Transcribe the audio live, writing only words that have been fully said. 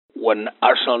when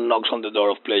Arsenal knocks on the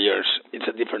door of players, it's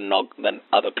a different knock than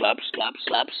other clubs.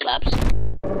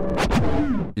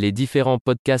 Les différents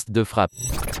podcasts de Frappe.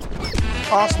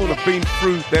 Arsenal have been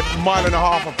through their mile and a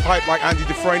half of pipe like Andy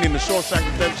Dufresne in the Shawshank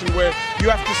Redemption, where you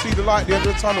have to see the light at the end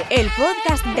of the tunnel. El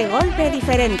podcast de Golpe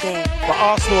Diferente. But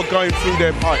Arsenal are going through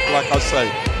their pipe, like I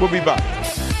say. We'll be back.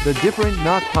 The Different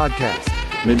Knock Podcast.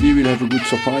 Maybe we'll have a good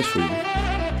surprise for you.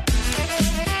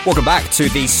 Welcome back to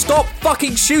the Stop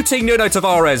Fucking Shooting Nuno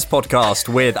Tavares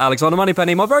podcast with Alexander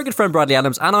Moneypenny, my very good friend Bradley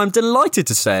Adams, and I'm delighted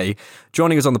to say,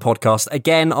 joining us on the podcast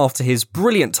again after his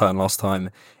brilliant turn last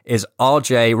time, is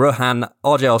RJ Rohan,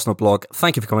 RJ Arsenal blog.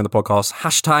 Thank you for coming on the podcast.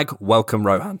 Hashtag welcome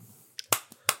Rohan.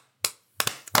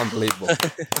 Unbelievable.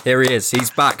 Here he is. He's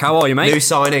back. How are you, mate? New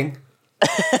signing.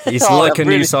 He's like a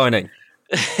new signing.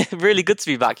 Really good to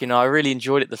be back. I really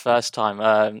enjoyed it the first time.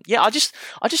 I just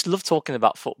love talking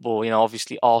about football.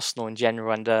 Obviously Arsenal in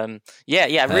general, and I'm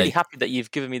really happy that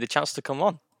you've given me the chance to come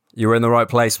on. You were in the right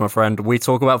place, my friend. We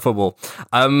talk about football.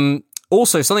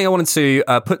 Also, something I wanted to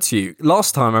put to you.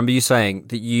 Last time, I remember you saying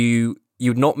that you'd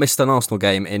not missed an Arsenal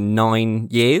game in 9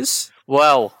 years.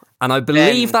 Well, and I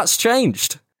believe that's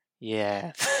changed.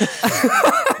 Yeah.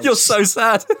 You're so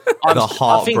sad. The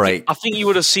heartbreak. I think you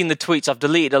would have seen the tweets. I've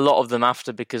deleted a lot of them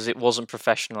after because it wasn't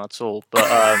professional at all. But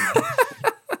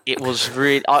it was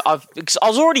really... because I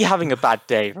was already having a bad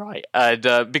day, right?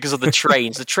 And because of the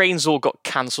trains. The trains all got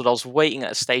cancelled. I was waiting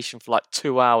at a station for like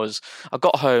 2 hours. I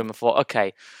got home and thought,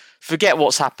 okay, forget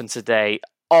what's happened today.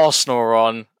 Arsenal are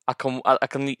on. I can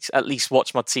at least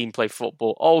watch my team play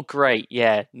football. Oh, great.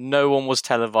 Yeah, no one was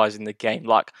televising the game.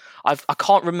 Like, I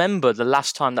can't remember the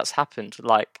last time that's happened.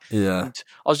 Like, yeah.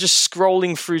 I was just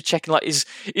scrolling through, checking, like,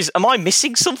 am I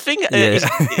missing something? Yeah.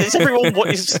 Is everyone,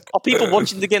 are people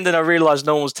watching the game? Then I realised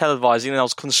no one was televising, and I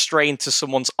was constrained to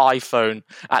someone's iPhone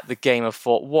at the game. I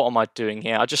thought, what am I doing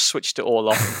here? I just switched it all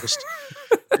off and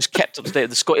just kept up to date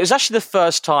with the score. It was actually the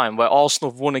first time where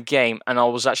Arsenal have won a game, and I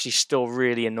was actually still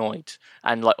really annoyed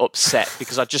and like upset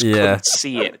because I just couldn't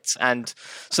see it, and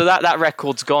so that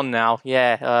record's gone now.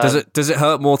 Yeah. Does it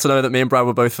hurt more to know that me and Brad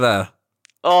were both there?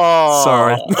 Oh,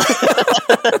 sorry.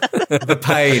 The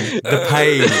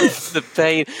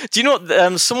pain. Do you know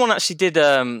what? Someone actually did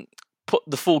put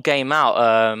the full game out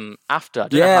after.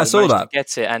 I saw that. To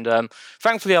get it, and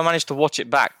thankfully I managed to watch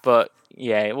it back, but.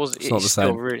 Yeah, it's not the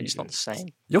same. It's not the same.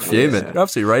 You're fuming. You're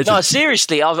absolutely raging. No,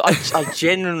 seriously, I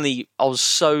genuinely, I was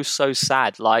so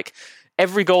sad. Like,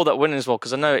 every goal that went as well,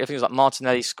 because I think it was like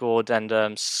Martinelli scored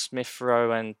and Smith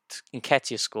Rowe and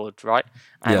Nketiah scored, right?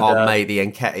 And, mate, the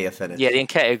Nketiah finish. Yeah, the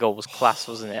Nketiah goal was class,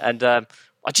 wasn't it? And I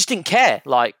just didn't care.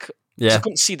 Like, I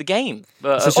couldn't see the game.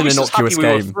 But it's such an innocuous we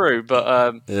game. were through, but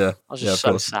I was just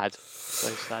so course. sad. So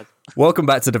sad. Welcome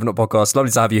back to Different Knock Podcast.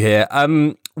 Lovely to have you here.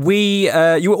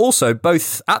 You were also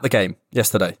both at the game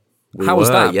yesterday. How was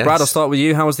that? Yes. Brad, I'll start with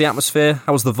you. How was the atmosphere?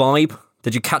 How was the vibe?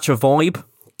 Did you catch a vibe?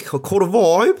 Caught a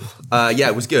vibe? Yeah,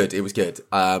 it was good.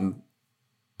 I'm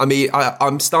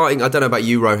starting, I don't know about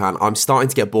you, Rohan, I'm starting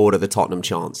to get bored of the Tottenham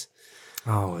chants.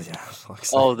 Oh, yeah.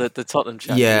 Oh, the Tottenham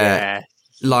chants. Yeah.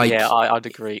 I'd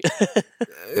agree.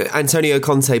 Antonio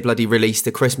Conte bloody released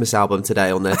a Christmas album today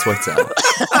on their Twitter.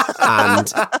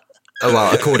 And,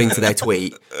 according to their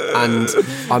tweet. And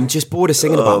I'm just bored of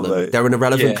singing about them. Mate. They're an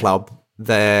irrelevant club.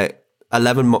 They're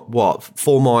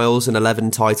 4 miles and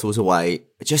 11 titles away.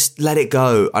 Just let it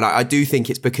go. And I do think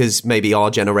it's because maybe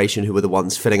our generation, who are the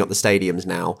ones filling up the stadiums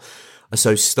now, are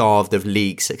so starved of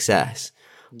league success.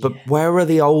 But where are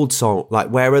the old songs? Like,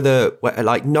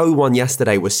 no one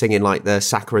yesterday was singing like the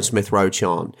Saka and Smith Rowe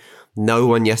chant. No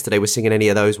one yesterday was singing any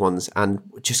of those ones. And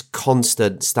just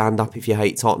constant stand up if you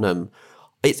hate Tottenham.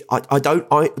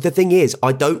 The thing is,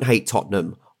 I don't hate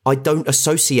Tottenham. I don't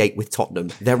associate with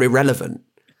Tottenham. They're irrelevant.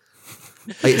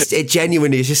 It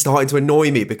genuinely is just starting to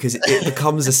annoy me because it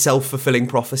becomes a self-fulfilling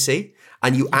prophecy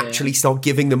and you actually start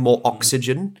giving them more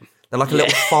oxygen. They're like a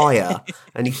little fire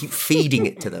and you keep feeding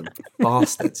it to them.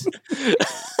 Bastards.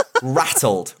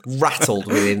 Rattled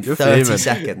within 30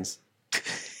 seconds.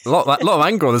 A lot of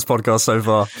anger on this podcast so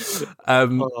far.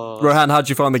 Rohan, how did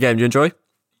you find the game? Did you enjoy?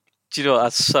 Do you know what?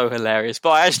 That's so hilarious?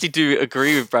 But I actually do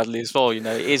agree with Bradley as well. It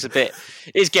is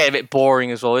getting a bit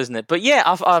boring as well, isn't it? But yeah,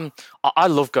 I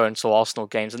love going to Arsenal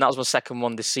games, and that was my second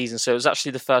one this season. So it was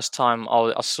actually the first time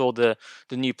I saw the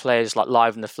new players like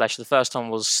live in the flesh. The first time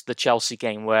was the Chelsea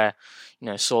game where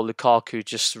saw Lukaku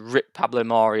just rip Pablo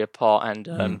Mari apart,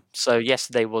 and so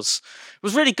yesterday was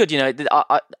really good.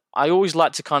 I always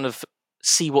like to kind of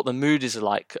see what the mood is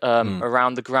like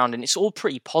around the ground, and it's all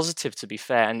pretty positive, to be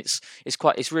fair, and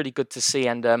it's really good to see.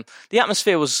 And the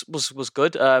atmosphere was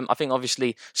good. I think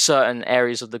obviously certain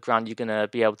areas of the ground you're gonna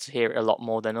be able to hear it a lot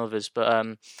more than others, but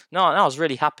no, I was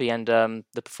really happy, and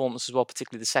the performance as well,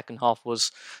 particularly the second half, there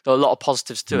were a lot of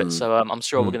positives to it. So I'm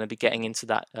sure we're going to be getting into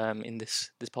that in this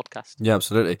podcast. Yeah,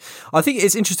 absolutely. I think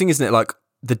it's interesting, isn't it? Like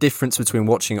the difference between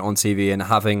watching it on TV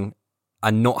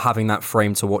and not having that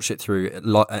frame to watch it through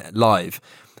live.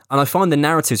 And I find the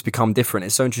narratives become different.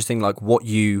 It's so interesting, like when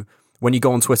you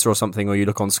go on Twitter or something, or you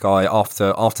look on Sky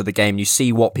after the game, you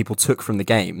see what people took from the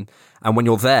game. And when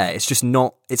you're there, it's just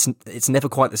not, it's never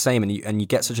quite the same, and you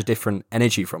get such a different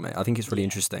energy from it. I think it's really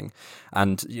interesting.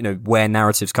 And, where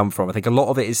narratives come from, I think a lot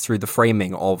of it is through the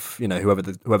framing of,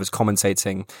 whoever's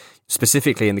commentating.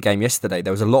 Specifically in the game yesterday,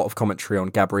 there was a lot of commentary on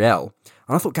Gabriel.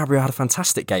 And I thought Gabriel had a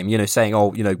fantastic game, saying,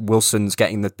 Wilson's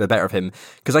getting the better of him.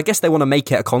 Because I guess they want to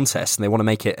make it a contest, and they want to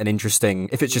make it an interesting,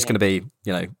 if it's just going to be,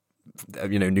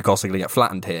 Newcastle going to get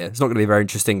flattened here, it's not going to be a very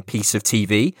interesting piece of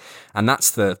TV, and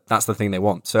that's the thing they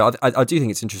want. So I do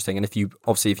think it's interesting, and if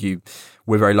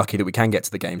we're very lucky that we can get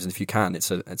to the games, and if you can,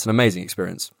 it's an amazing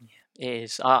experience. It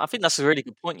is. I think that's a really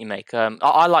good point you make.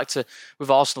 I like to, with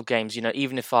Arsenal games,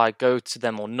 even if I go to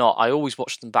them or not, I always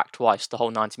watch them back twice, the whole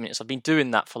 90 minutes. I've been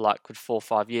doing that for like 4 or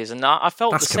 5 years, and I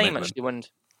felt that's the same actually when.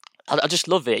 I just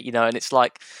love it, and it's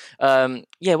like,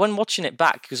 when watching it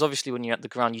back, because obviously when you're at the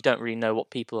ground, you don't really know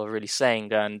what people are really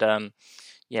saying, and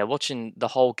watching the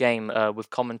whole game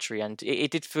with commentary, and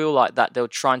it did feel like that they were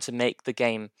trying to make the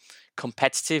game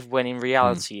competitive when in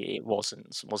reality it wasn't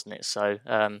it? So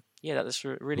that's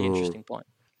a really interesting point.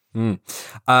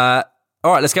 All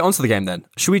right, let's get on to the game then.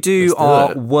 Should we do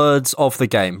our words of the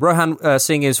game? Rohan,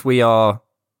 seeing as we were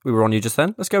on you just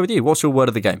then, let's go with you. What's your word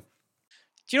of the game?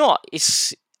 Do you know what?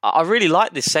 I really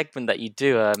like this segment that you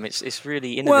do. It's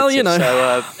really innovative.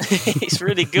 So it's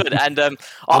really good. And I'm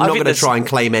not going to try and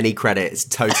claim any credit. It's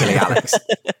totally Alex.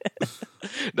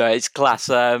 No, it's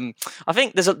class. I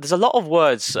think there's a lot of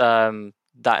words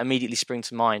that immediately spring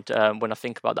to mind when I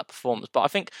think about that performance. But I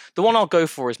think the one I'll go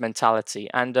for is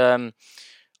mentality. And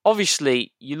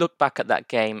obviously, you look back at that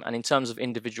game, and in terms of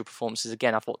individual performances,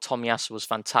 again, I thought Tomiyasu was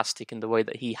fantastic in the way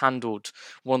that he handled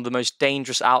one of the most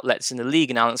dangerous outlets in the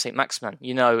league in Alan St. Maximin.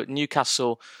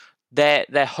 Newcastle,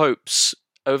 their hopes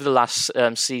over the last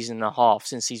season and a half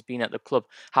since he's been at the club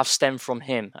have stemmed from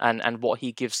him and what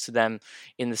he gives to them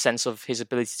in the sense of his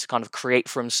ability to kind of create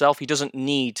for himself. He doesn't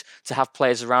need to have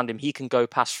players around him. He can go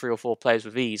past 3 or 4 players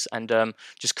with ease and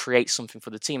just create something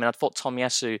for the team. And I thought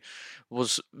Tomiyasu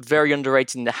was very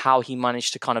underrated in how he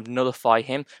managed to kind of nullify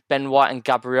him. Ben White and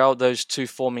Gabriel, those two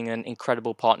forming an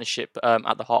incredible partnership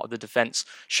at the heart of the defence,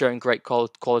 showing great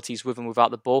qualities with and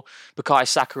without the ball. Bukayo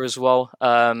Saka as well.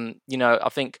 I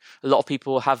think a lot of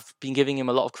people have been giving him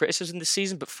a lot of criticism this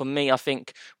season, but for me, I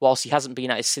think whilst he hasn't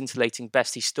been at his scintillating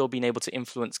best, he's still been able to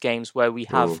influence games where we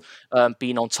have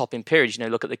been on top in periods.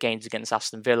 Look at the games against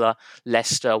Aston Villa,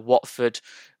 Leicester, Watford,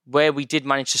 where we did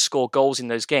manage to score goals in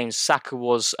those games. Saka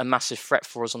was a massive threat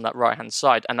for us on that right-hand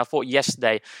side. And I thought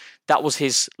yesterday, that was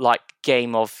his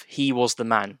game of he was the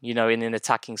man, in an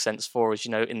attacking sense for us,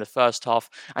 in the first half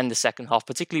and the second half,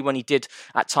 particularly when he did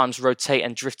at times rotate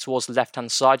and drift towards the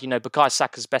left-hand side. Bukayo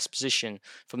Saka's best position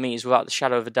for me is without the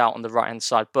shadow of a doubt on the right-hand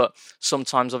side. But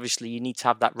sometimes, obviously, you need to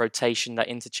have that rotation, that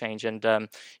interchange. And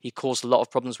he caused a lot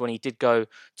of problems when he did go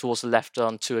towards the left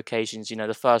on 2 occasions.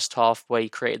 The first half where he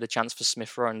created the chance for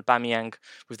Smith Rowe and Bamiyang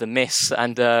with the miss,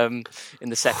 and in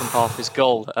the second half his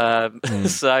goal.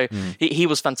 So he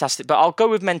was fantastic. But I'll go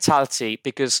with mentality,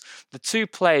 because the 2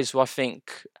 players who I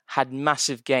think had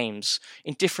massive games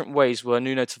in different ways were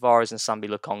Nuno Tavares and Sambi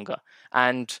Lokonga.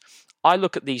 And I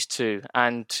look at these 2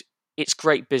 and it's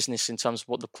great business in terms of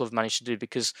what the club managed to do,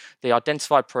 because they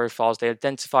identified profiles, they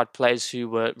identified players who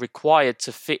were required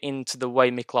to fit into the way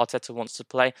Mikel Arteta wants to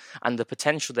play and the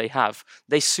potential they have.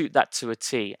 They suit that to a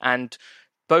T. And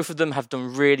both of them have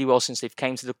done really well since they've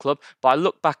came to the club. But I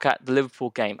look back at the Liverpool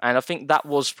game, and I think that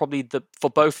was probably, for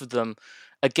both of them,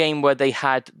 a game where they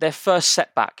had their first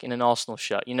setback in an Arsenal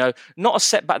shirt. Not a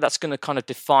setback that's going to kind of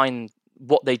define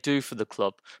what they do for the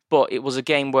club, but it was a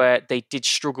game where they did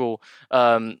struggle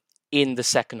in the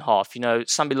second half.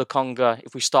 Sambi Lokonga,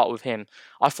 if we start with him,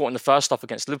 I thought in the first half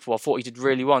against Liverpool, I thought he did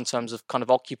really well in terms of kind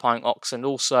of occupying Ox and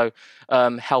also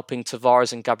helping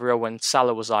Tavares and Gabriel when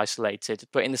Salah was isolated.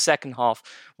 But in the second half,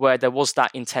 where there was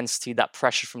that intensity, that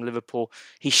pressure from Liverpool,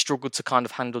 he struggled to kind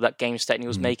of handle that game state, and he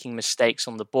was making mistakes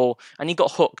on the ball, and he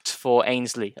got hooked for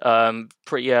Ainsley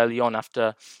pretty early on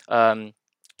after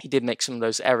he did make some of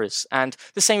those errors. And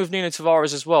the same with Nuno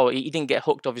Tavares as well. He didn't get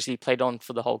hooked, obviously, he played on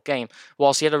for the whole game.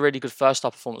 Whilst he had a really good first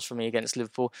half performance for me against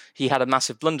Liverpool, he had a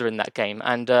massive blunder in that game.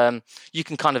 And you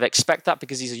can kind of expect that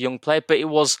because he's a young player, but it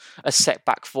was a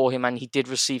setback for him and he did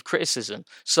receive criticism.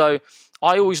 So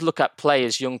I always look at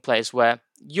players, young players, where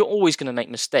you're always going to make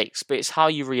mistakes, but it's how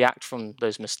you react from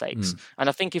those mistakes. And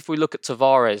I think if we look at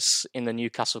Tavares in the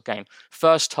Newcastle game,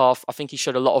 first half, I think he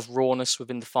showed a lot of rawness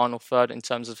within the final third in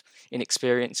terms of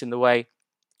inexperience in the way,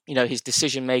 his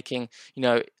decision making,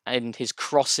 and his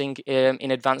crossing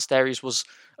in advanced areas was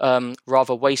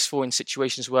rather wasteful in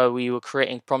situations where we were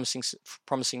creating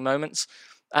promising moments.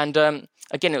 And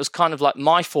again, it was kind of like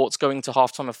my thoughts going into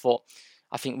halftime.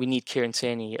 I think we need Kieran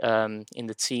Tierney in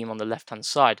the team on the left-hand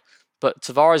side. But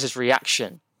Tavares'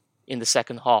 reaction in the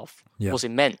second half was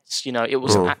immense. It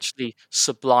was actually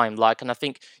sublime. And I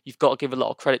think you've got to give a lot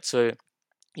of credit to,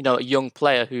 a young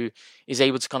player who is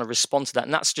able to kind of respond to that.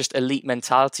 And that's just elite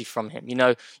mentality from him.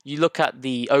 You look at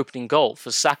the opening goal for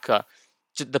Saka,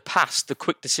 the pass, the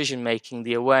quick decision-making,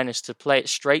 the awareness to play it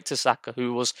straight to Saka,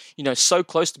 who was, so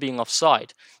close to being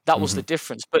offside. That was the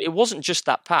difference. But it wasn't just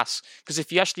that pass, because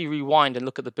if you actually rewind and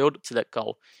look at the build-up to that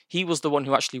goal, he was the one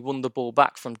who actually won the ball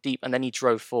back from deep, and then he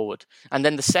drove forward. And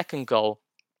then the second goal,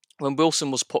 when Wilson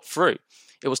was put through,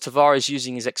 it was Tavares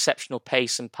using his exceptional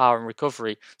pace and power and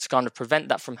recovery to kind of prevent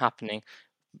that from happening.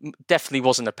 Definitely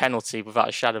wasn't a penalty without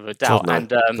a shadow of a doubt.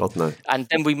 God, no. And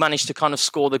then we managed to kind of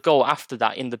score the goal after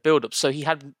that in the build-up. So he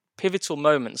had pivotal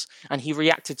moments and he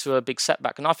reacted to a big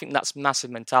setback. And I think that's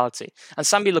massive mentality. And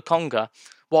Sambi Lokonga,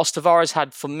 whilst Tavares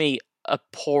had, for me, a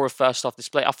poorer first half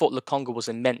display, I thought Lokonga was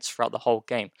immense throughout the whole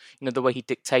game. The way he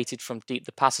dictated from deep,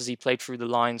 the passes he played through the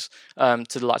lines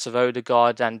to the likes of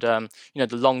Odegaard, and the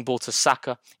long ball to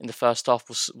Saka in the first half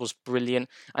was brilliant.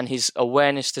 And his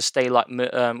awareness to stay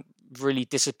really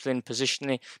disciplined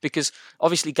positioning, because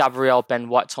obviously Gabriel, Ben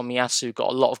White, Tomiyasu got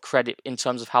a lot of credit in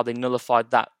terms of how they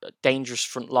nullified that dangerous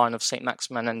front line of St.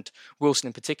 Maximin and Wilson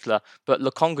in particular, but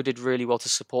Lokonga did really well to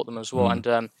support them as well. And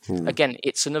again,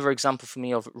 it's another example for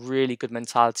me of really good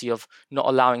mentality of not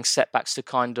allowing setbacks to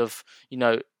kind of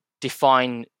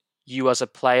define you as a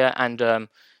player. And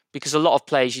because a lot of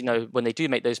players, when they do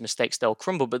make those mistakes, they'll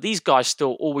crumble. But these guys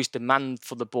still always demand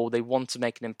for the ball. They want to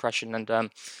make an impression. And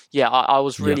I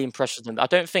was really impressed with them. I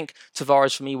don't think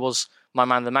Tavares, for me, was my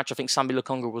man of the match. I think Sambi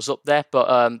Lokonga was up there.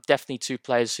 But definitely two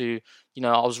players who,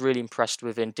 I was really impressed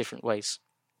with in different ways.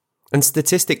 And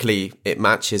statistically, it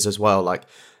matches as well. Like,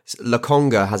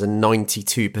 Lokonga has a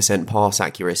 92% pass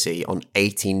accuracy on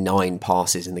 89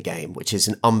 passes in the game, which is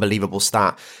an unbelievable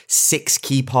stat. 6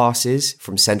 key passes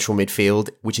from central midfield,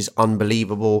 which is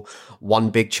unbelievable. 1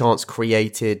 big chance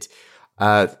created,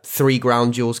 3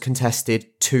 ground duels contested,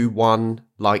 2-1.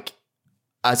 Like,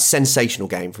 a sensational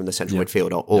game from the central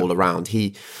midfield all around.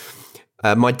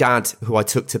 My dad, who I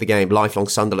took to the game, lifelong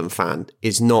Sunderland fan,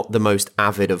 is not the most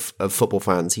avid of football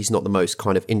fans. He's not the most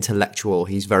kind of intellectual.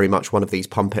 He's very much one of these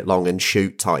pump it long and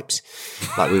shoot types,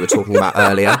 like we were talking about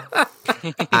earlier.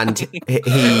 And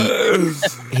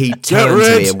he turned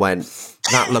to me and went,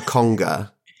 "That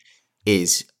Lokonga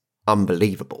is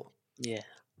unbelievable." Yeah.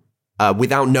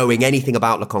 Without knowing anything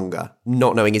about Lokonga,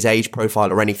 not knowing his age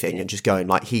profile or anything, and just going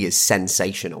like, he is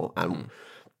sensational. And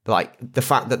like the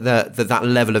fact that that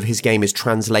level of his game is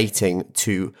translating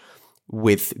to,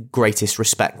 with greatest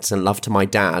respect and love to my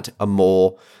dad, a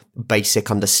more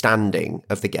basic understanding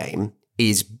of the game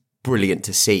is brilliant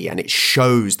to see, and it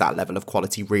shows that level of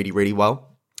quality really, really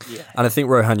well. Yeah. And I think,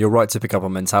 Rohan, you're right to pick up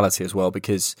on mentality as well,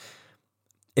 because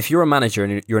if you're a manager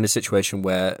and you're in a situation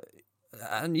where,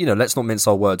 and let's not mince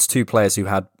our words, 2 players who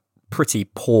had pretty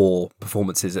poor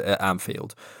performances at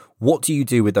Anfield, what do you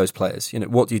do with those players?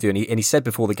 What do you do? And he said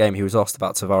before the game, he was asked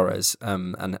about Tavares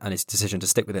and his decision to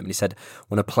stick with him. And he said,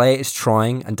 when a player is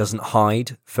trying and doesn't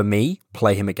hide, for me,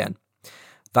 play him again.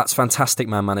 That's fantastic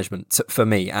man management for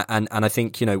me. And I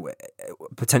think,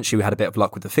 potentially we had a bit of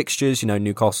luck with the fixtures.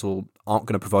 Newcastle aren't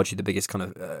going to provide you the biggest kind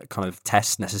of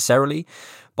test necessarily.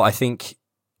 But I think,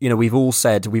 we've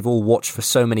all watched for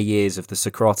so many years of the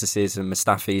Socrateses and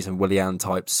Mustafis and Willian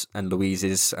types and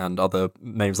Louises and other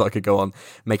names that I could go on,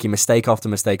 making mistake after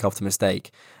mistake after mistake,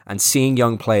 and seeing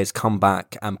young players come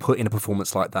back and put in a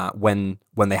performance like that when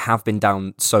they have been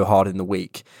down so hard in the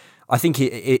week. I think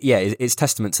it's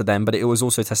testament to them, but it was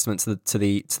also testament to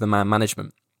the man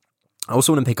management. I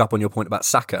also want to pick up on your point about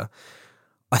Saka.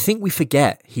 I think we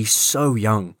forget he's so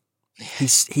young.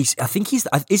 Is he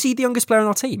the youngest player on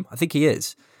our team? I think he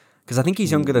is. Because I think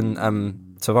he's younger than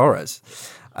Tavares.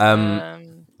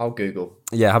 I'll Google.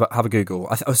 Yeah, have a Google.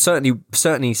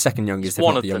 Certainly second youngest, if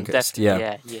not the youngest.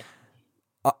 Yeah.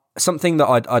 something that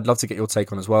I'd love to get your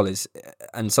take on as well is,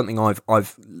 and something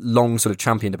I've long sort of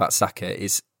championed about Saka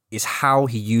is how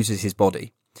he uses his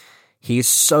body. He is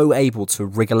so able to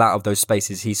wriggle out of those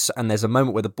spaces. And there's a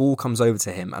moment where the ball comes over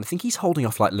to him, and I think he's holding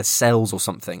off like Lascelles or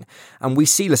something. And we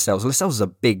see Lascelles. Lascelles is a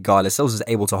big guy. Lascelles is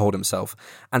able to hold himself.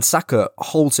 And Saka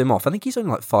holds him off. I think he's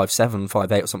only like 5'7",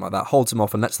 5'8", or something like that. Holds him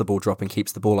off and lets the ball drop and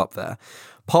keeps the ball up there.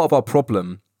 Part of our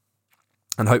problem,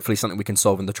 and hopefully something we can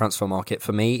solve in the transfer market,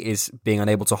 for me, is being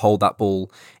unable to hold that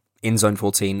ball in zone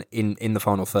 14 in the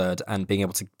final third, and being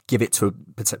able to give it to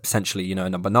potentially, a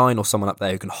number 9 or someone up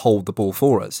there who can hold the ball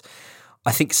for us.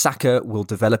 I think Saka will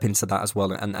develop into that as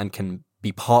well, and can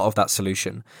be part of that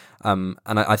solution. And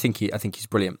I think he's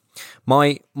brilliant.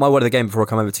 My word of the game before I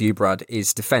come over to you, Brad,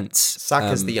 is defence.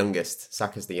 Saka's the youngest.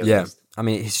 Yeah, I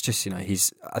mean, he's just I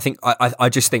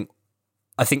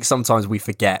think sometimes we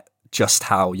forget just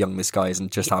how young this guy is and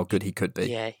just how good he could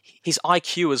be. Yeah, his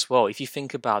IQ as well, if you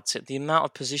think about it, the amount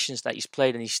of positions that he's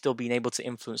played and he's still been able to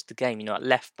influence the game, at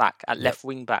left back, at left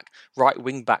wing back, right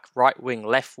wing,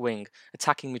 left wing,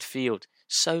 attacking midfield,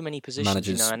 so many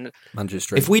positions. Managers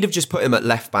if we'd have just put him at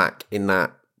left back in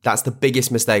that's the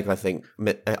biggest mistake I think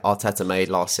Arteta made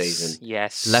last season.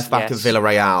 Yes. Left back of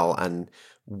Villarreal, and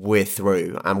we're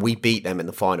through, and we beat them in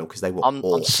the final because they were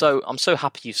awful. I'm so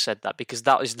happy you said that, because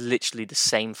that is literally the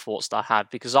same thoughts that I had,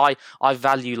 because I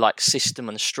value like system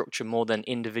and structure more than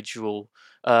individual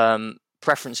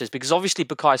preferences, because obviously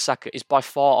Bukayo Saka is by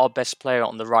far our best player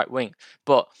on the right wing,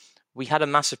 but we had a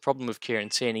massive problem with Kieran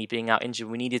Tierney being out injured.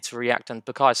 We needed to react, and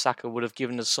Bukayo Saka would have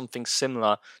given us something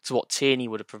similar to what Tierney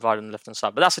would have provided on the left-hand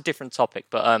side. But that's a different topic.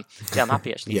 But I'm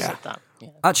happy actually you said that. Yeah.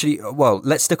 Actually, well,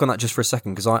 let's stick on that just for a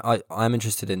second, because I am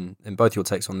interested in both your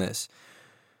takes on this.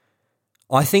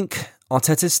 I think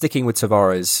Arteta's sticking with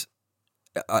Tavares,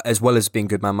 as well as being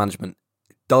good man management,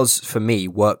 does, for me,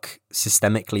 work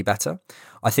systemically better.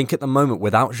 I think at the moment,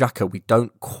 without Xhaka, we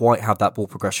don't quite have that ball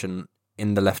progression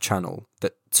in the left channel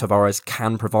that Tavares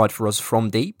can provide for us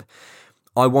from deep.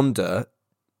 I wonder,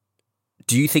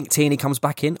 do you think Tierney comes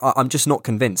back in? I'm just not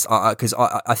convinced, because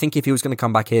I think if he was going to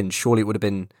come back in, surely it would have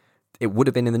been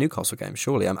in the Newcastle game,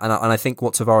 surely. And I think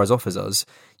what Tavares offers us,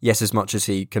 yes, as much as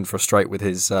he can frustrate with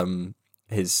his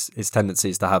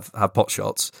tendencies to have pot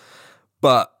shots,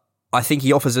 but I think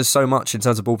he offers us so much in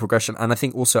terms of ball progression. And I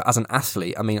think also as an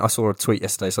athlete, I mean, I saw a tweet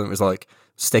yesterday, something was like,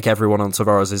 stick everyone on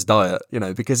Tavares' diet,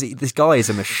 because this guy is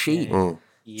a machine.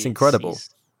 It's incredible.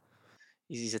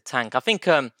 He's a tank. I think,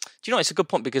 it's a good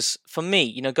point, because for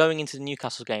me, going into the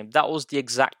Newcastle game, that was the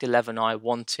exact 11 I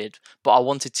wanted, but I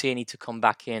wanted Tierney to come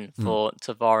back in for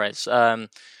Tavares.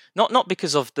 Not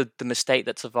because of the mistake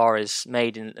that Tavares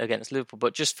made against Liverpool,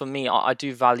 but just for me, I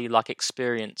do value like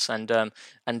experience and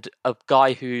a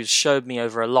guy who's showed me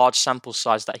over a large sample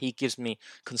size that he gives me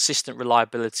consistent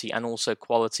reliability and also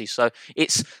quality. So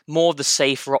it's more of the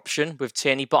safer option with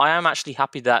Tierney, but I am actually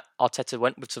happy that Arteta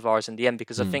went with Tavares in the end,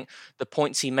 because I think the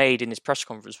points he made in his press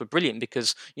conference were brilliant,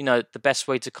 because, the best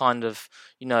way to kind of,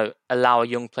 allow a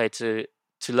young player to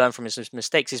learn from his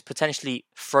mistakes is potentially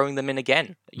throwing them in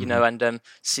again, and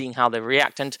seeing how they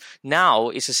react. And now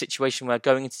it's a situation where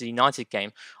going into the United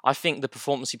game, I think the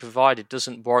performance he provided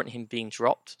doesn't warrant him being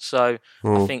dropped. So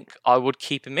I think I would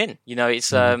keep him in. It's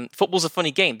football's a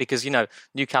funny game, because,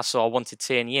 Newcastle, I wanted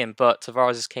Tierney in, but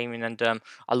Tavares came in, and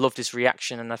I loved his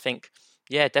reaction. And I think,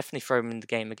 definitely throw him in the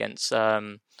game against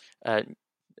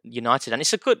United. And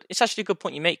it's actually a good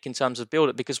point you make in terms of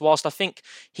build-up, because whilst I think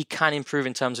he can improve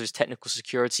in terms of his technical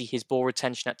security, his ball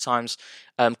retention at times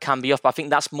can be off, but I think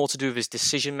that's more to do with his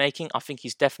decision-making. I think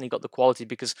he's definitely got the quality,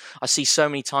 because I see so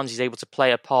many times he's able to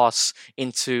play a pass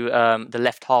into the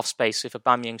left half space if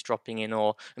Aubameyang's dropping in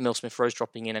or Emile Smith-Rowe's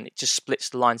dropping in, and it just splits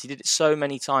the lines. He did it so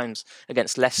many times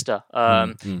against Leicester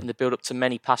in the build-up to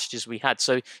many passages we had.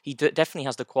 So he definitely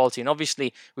has the quality, and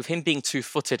obviously with him being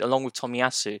two-footed along with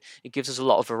Tomiyasu, it gives us a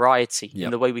lot of variety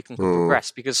in the way we can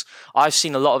progress, because I've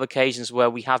seen a lot of occasions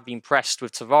where we have been pressed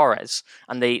with Tavares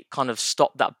and they kind of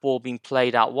stop that ball being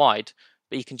played out wide,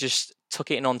 but he can just tuck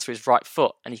it in onto his right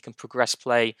foot and he can progress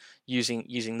play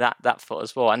using that foot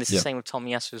as well. And it's the same with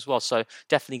Tomiyasu as well. So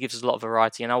definitely gives us a lot of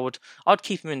variety, and I'd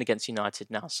keep him in against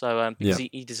United now. So because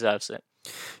he deserves it.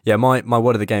 Yeah, my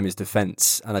word of the game is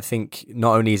defence, and I think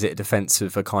not only is it a defence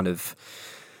of a kind of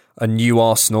a new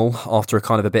Arsenal after a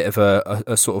kind of a bit of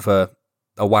a sort of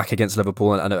a whack against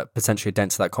Liverpool, and a potentially a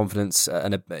dent to that confidence,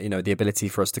 and the ability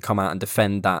for us to come out and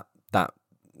defend that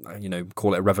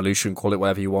call it a revolution, call it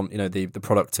whatever you want, the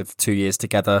product of 2 years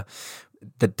together,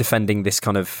 defending this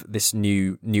kind of this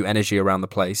new energy around the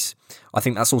place. I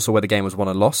think that's also where the game was won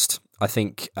and lost. I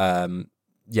think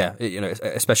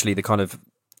especially the kind of,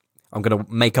 I'm going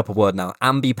to make up a word now,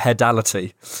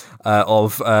 ambipedality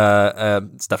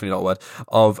it's definitely not a word,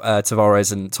 of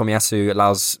Tavares and Tomiyasu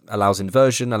allows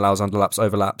inversion, allows underlaps,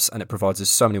 overlaps, and it provides us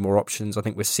so many more options. I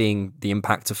think we're seeing the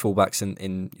impact of fullbacks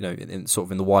in sort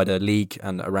of in the wider league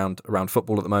and around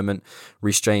football at the moment.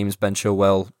 Reece James, Ben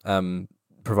Chilwell,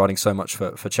 providing so much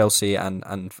for Chelsea and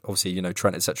obviously,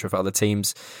 Trent, etc. for other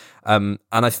teams. And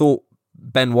I thought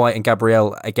Ben White and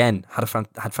Gabriel again had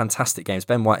fantastic games.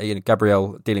 Ben White,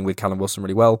 Gabriel dealing with Callum Wilson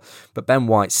really well, but Ben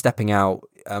White stepping out.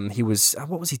 He was I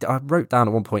wrote down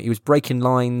at one point he was breaking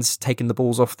lines, taking the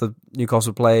balls off the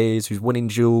Newcastle players. He was winning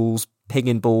duels,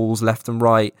 pinging balls left and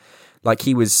right. Like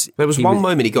he was. There was one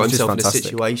moment he got himself in a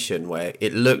situation where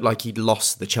it looked like he'd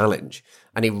lost the challenge,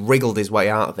 and he wriggled his way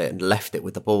out of it and left it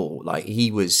with the ball. Like he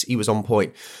was on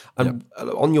point. And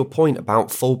on your point about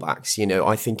fullbacks,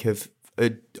 I think of.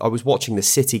 I was watching the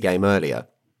City game earlier,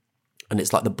 and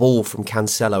it's like the ball from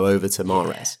Cancelo over to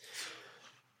Mahrez.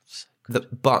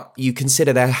 But you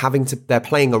consider they're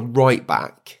playing a right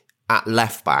back at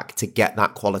left back to get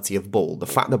that quality of ball. The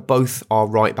fact that both our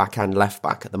right back and left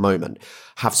back at the moment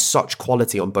have such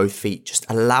quality on both feet just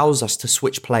allows us to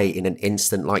switch play in an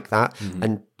instant like that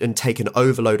and take an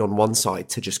overload on one side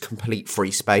to just complete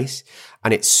free space.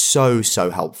 And it's so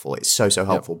helpful. It's so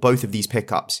helpful. Yep. Both of these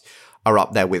pickups are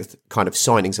up there with kind of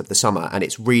signings of the summer. And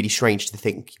it's really strange to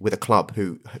think with a club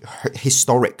who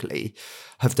historically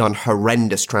have done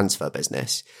horrendous transfer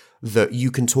business that you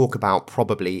can talk about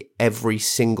probably every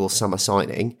single summer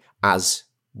signing as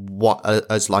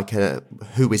like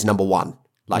who is number one.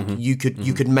 Like you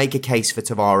could make a case for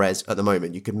Tavares at the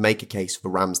moment. You could make a case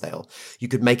for Ramsdale. You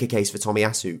could make a case for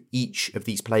Tomiyasu. Each of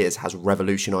these players has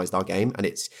revolutionized our game, and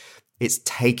it's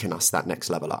taken us that next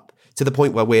level up to the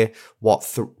point where we're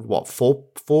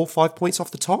 5 points off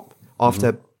the top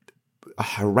after a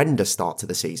horrendous start to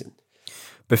the season.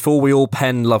 Before we all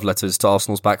pen love letters to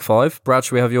Arsenal's back five, Brad,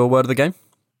 should we have your word of the game?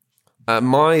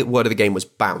 My word of the game was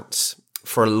bounce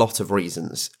for a lot of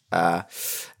reasons.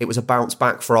 It was a bounce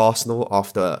back for Arsenal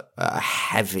after a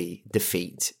heavy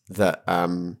defeat that,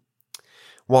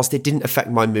 whilst it didn't affect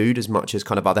my mood as much as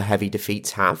kind of other heavy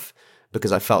defeats have,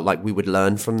 because I felt like we would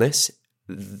learn from this.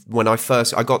 When I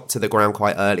got to the ground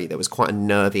quite early, there was quite a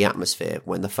nervy atmosphere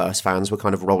when the first fans were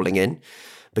kind of rolling in,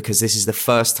 because this is the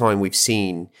first time we've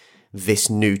seen this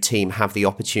new team have the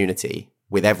opportunity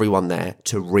with everyone there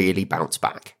to really bounce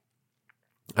back.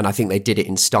 And I think they did it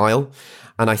in style.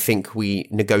 And I think we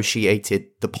negotiated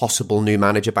the possible new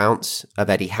manager bounce of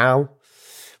Eddie Howe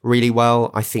really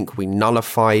well. I think we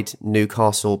nullified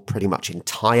Newcastle pretty much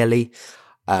entirely.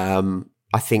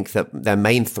 I think that their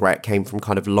main threat came from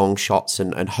kind of long shots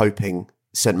and hoping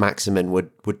St. Maximin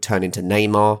would turn into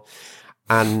Neymar.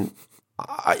 And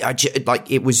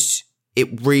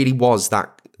it really was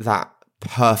that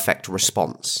perfect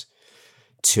response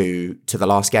to the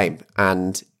last game.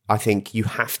 And I think you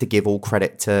have to give all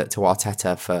credit to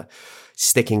Arteta for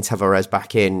sticking Tavares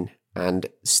back in and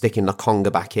sticking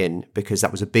Lokonga back in, because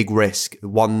that was a big risk.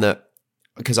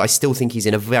 Because I still think he's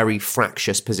in a very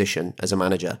fractious position as a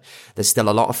manager. There's still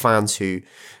a lot of fans who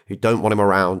don't want him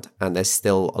around, and there's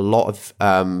still a lot of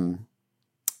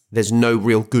there's no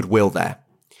real goodwill there.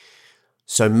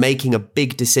 So making a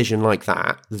big decision like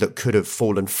that could have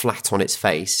fallen flat on its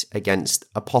face against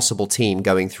a possible team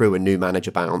going through a new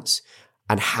manager bounce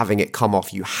and having it come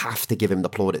off, you have to give him the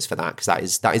plaudits for that,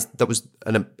 because that was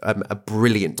a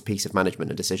brilliant piece of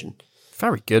management and decision.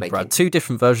 Very good, Brad. 2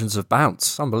 different versions of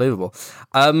bounce. Unbelievable.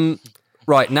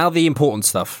 Right, now the important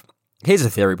stuff. Here's a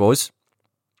theory, boys.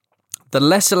 The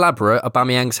less elaborate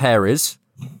Aubameyang's hair is,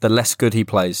 the less good he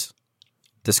plays.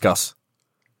 Discuss.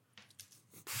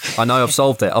 I know I've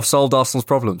solved it. I've solved Arsenal's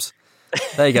problems.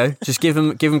 There you go. Just give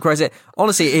him credit.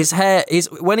 Honestly,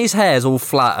 when his hair's all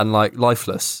flat and like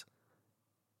lifeless.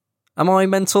 Am I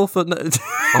mental?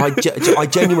 I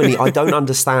genuinely, I don't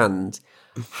understand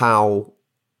how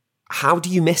do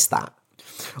you miss that?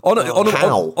 On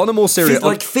a more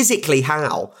serious, physically,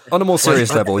 how? On a more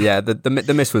serious level, yeah,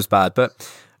 the miss was bad, but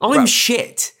I'm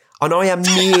shit, and I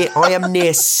am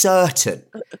near certain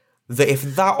that if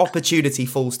that opportunity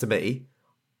falls to me,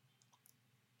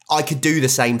 I could do the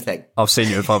same thing. I've seen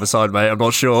you at either side, mate. I'm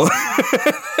not sure.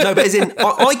 No, but as in,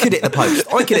 I could hit the post.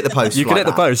 You could hit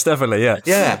the post, definitely, yeah.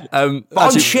 Yeah. But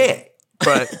I'm shit.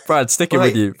 Brad, sticking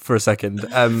with you for a second.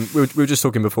 We were just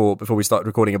talking before we started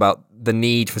recording about the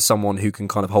need for someone who can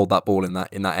kind of hold that ball in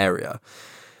that area.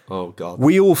 Oh God.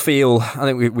 We all feel, I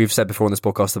think we've said before on this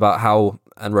podcast about how,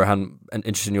 and Rohan, and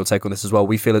interested in your take on this as well,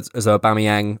 we feel as though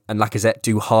Aubameyang and Lacazette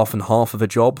do half and half of a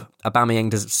job. Aubameyang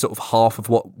does sort of half of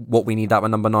what we need out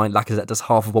of number 9. Lacazette does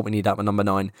half of what we need out of number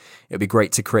 9. It would be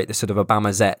great to create this sort of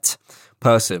Aubameyang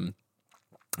person.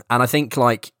 And I think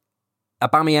like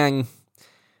Aubameyang,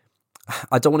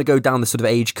 I don't want to go down the sort of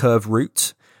age curve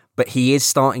route, but he is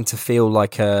starting to feel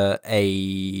like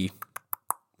a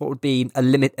what would be a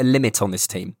limit on this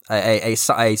team, a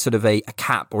sort of a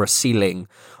cap or a ceiling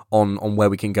on where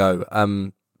we can go.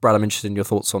 Brad, I'm interested in your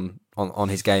thoughts on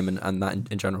his game and that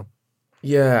in general.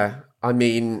 Yeah, I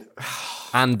mean,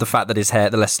 and the fact that his hair,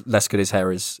 the less good his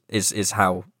hair is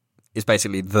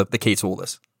basically the key to all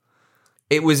this.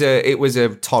 It was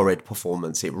a torrid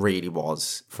performance. It really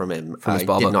was from him. From his He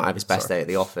barber. did not have his best day at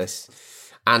the office,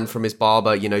 and from his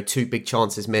barber, 2 big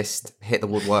chances missed, hit the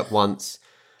woodwork once,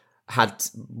 had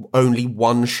only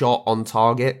 1 shot on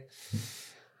target,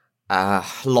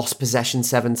 lost possession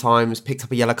 7 times, picked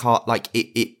up a yellow card. Like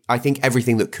I think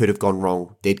everything that could have gone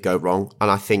wrong did go wrong, and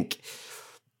I think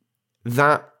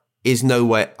that is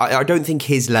nowhere. I don't think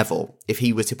his level, if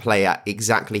he were to play at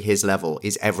exactly his level,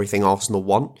 is everything Arsenal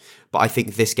want. But I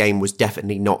think this game was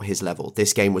definitely not his level.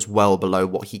 This game was well below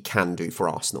what he can do for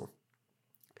Arsenal.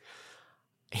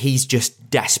 He's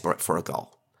just desperate for a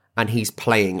goal, and he's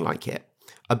playing like it.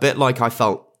 A bit like I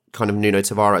felt kind of Nuno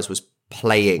Tavares was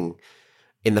playing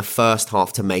in the first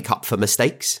half to make up for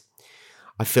mistakes.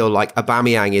 I feel like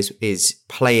Aubameyang is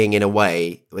playing in a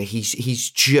way where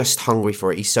he's just hungry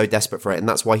for it. He's so desperate for it. And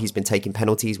that's why he's been taking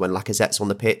penalties when Lacazette's on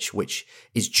the pitch, which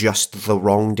is just the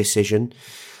wrong decision.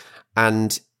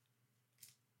 And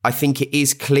I think it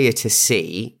is clear to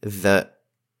see that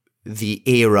the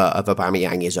era of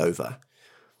Aubameyang is over.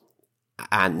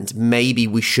 And maybe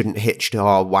we shouldn't hitch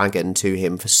our wagon to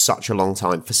him for such a long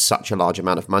time, for such a large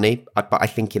amount of money. But I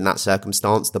think in that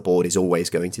circumstance, the board is always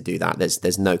going to do that.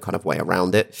 There's no kind of way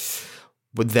around it.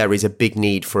 But there is a big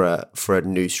need for a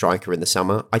new striker in the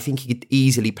summer. I think he could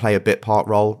easily play a bit part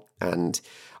role. And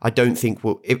I don't think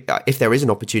if there is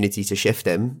an opportunity to shift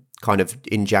him kind of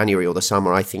in January or the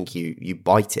summer, I think you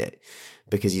bite it,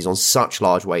 because he's on such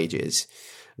large wages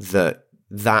that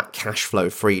cash flow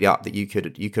freed up that you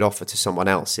could offer to someone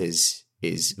else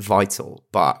is vital.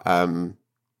 But I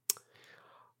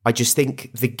just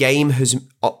think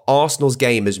Arsenal's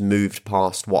game has moved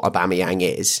past what Aubameyang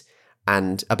is,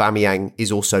 and Aubameyang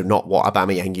is also not what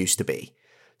Aubameyang used to be.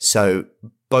 So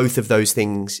both of those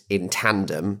things in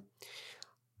tandem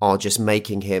are just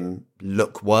making him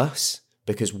look worse,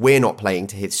 because we're not playing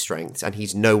to his strengths, and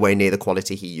he's nowhere near the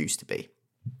quality he used to be.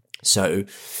 So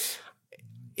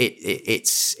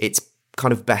it's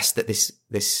kind of best that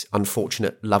this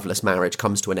unfortunate loveless marriage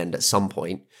comes to an end at some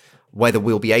point. Whether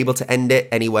we'll be able to end it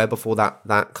anywhere before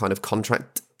that kind of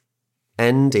contract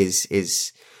end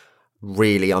is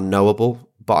really unknowable.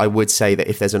 But I would say that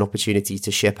if there's an opportunity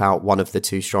to ship out one of the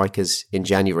 2 strikers in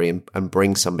January and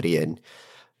bring somebody in,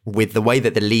 with the way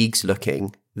that the league's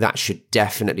looking, that should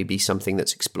definitely be something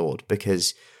that's explored,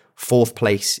 because 4th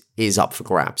place is up for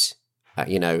grabs.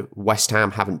 West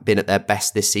Ham haven't been at their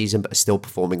best this season, but are still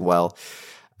performing well.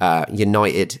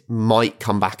 United might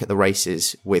come back at the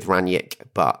races with Ranić,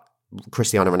 but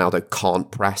Cristiano Ronaldo can't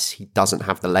press. He doesn't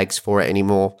have the legs for it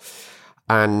anymore.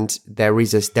 And there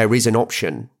is an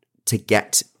option to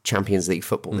get Champions League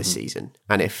football this season.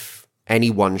 And if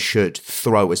anyone should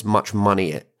throw as much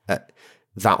money at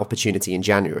that opportunity in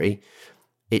January,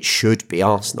 it should be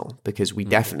Arsenal, because we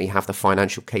definitely have the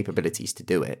financial capabilities to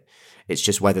do it. It's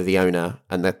just whether the owner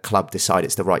and the club decide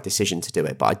it's the right decision to do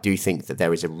it. But I do think that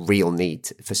there is a real need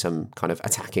for some kind of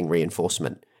attacking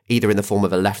reinforcement, either in the form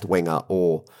of a left winger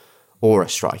or a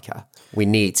striker. We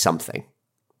need something.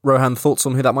 Rohan, thoughts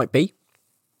on who that might be?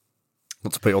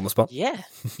 Not to put you on the spot. Yeah.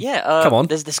 Come on.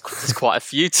 There's quite a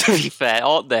few, to be fair,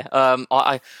 aren't there?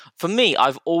 For me,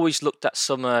 I've always looked at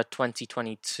summer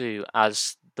 2022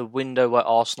 as the window where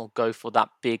Arsenal go for that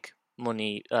big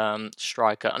money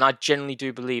striker, and I genuinely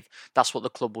do believe that's what the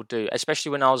club will do.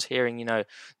 Especially when I was hearing, the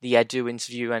Edu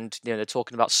interview, and they're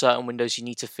talking about certain windows you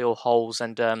need to fill holes,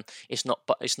 and it's not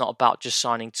about just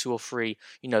signing 2 or 3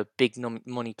 big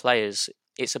money players.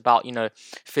 It's about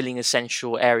filling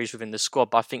essential areas within the squad.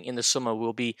 But I think in the summer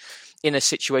we'll be in a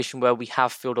situation where we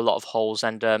have filled a lot of holes,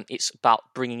 and it's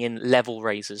about bringing in level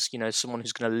raisers. Someone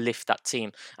who's going to lift that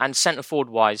team. And centre forward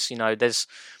wise,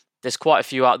 there's quite a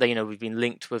few out there. We've been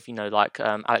linked with, like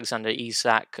Alexander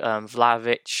Isak,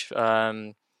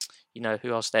 Vlahovic,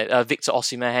 who else there? Victor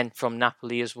Osimhen from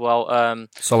Napoli as well.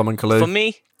 Solomon Kalou. For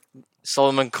me,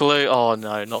 Solomon Kalou. Oh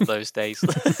no, not those days.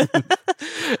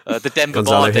 The Denver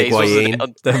Gonzalo Bar days, wasn't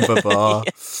it? Denver Bar.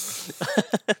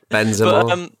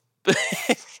 Benzema.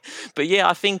 But yeah,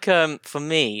 I think for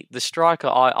me, the striker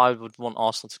I would want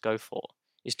Arsenal to go for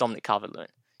is Dominic Calvert-Lewin.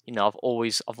 I've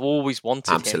always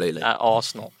wanted him at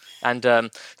Arsenal, and do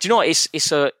you know what?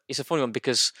 It's a funny one,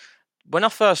 because when I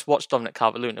first watched Dominic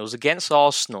Calvert-Lewin, it was against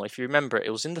Arsenal. If you remember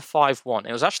it was in the 5-1.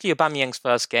 It was actually Aubameyang's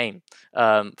first game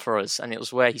for us, and it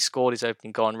was where he scored his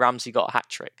opening goal, and Ramsey got a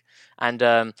hat-trick. And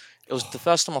it was the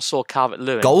first time I saw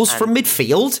Calvert-Lewin. Goals from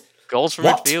midfield? Goals from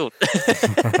midfield.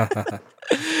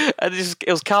 And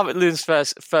it was Calvert-Lewin's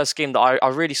first game that I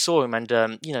really saw him,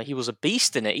 and he was a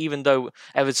beast in it. Even though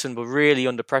Everton were really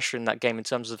under pressure in that game in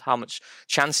terms of how much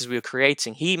chances we were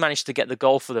creating, he managed to get the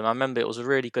goal for them. I remember it was a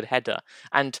really good header.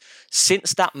 And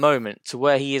since that moment to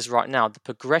where he is right now, the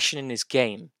progression in his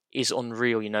game is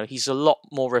unreal. He's a lot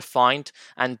more refined,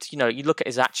 and you look at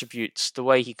his attributes, the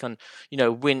way he can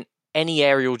win any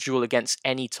aerial duel against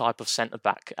any type of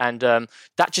centre-back. And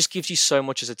that just gives you so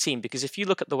much as a team, because if you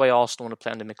look at the way Arsenal want to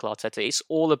play under Mikel Arteta, it's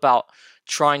all about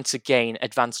trying to gain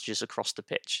advantages across the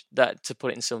pitch, that, to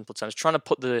put it in simple terms, trying to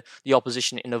put the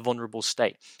opposition in a vulnerable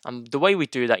state. And the way we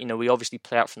do that, we obviously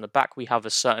play out from the back. We have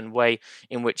a certain way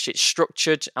in which it's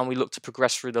structured, and we look to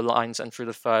progress through the lines and through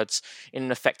the thirds in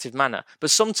an effective manner.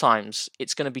 But sometimes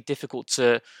it's going to be difficult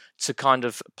to kind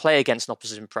of play against an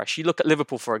opposition press. You look at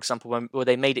Liverpool, for example, where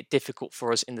they made it difficult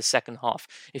for us in the second half.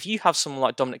 If you have someone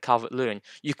like Dominic Calvert-Lewin,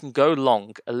 you can go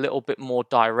long, a little bit more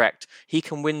direct. He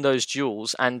can win those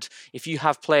duels, and if you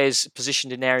have players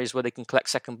positioned in areas where they can collect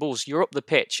second balls, you're up the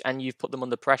pitch and you've put them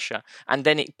under pressure. And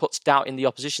then it puts doubt in the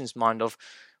opposition's mind of,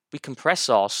 we can press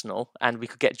Arsenal and we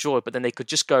could get joy, but then they could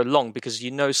just go long, because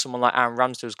someone like Aaron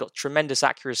Ramsdale has got tremendous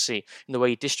accuracy in the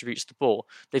way he distributes the ball.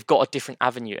 They've got a different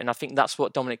avenue, and I think that's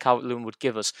what Dominic Calvert-Lewin would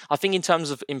give us. I think in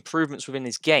terms of improvements within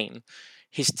his game,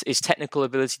 his technical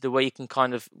ability, the way he can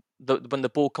when the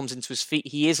ball comes into his feet,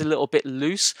 he is a little bit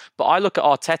loose. But I look at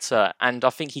Arteta, and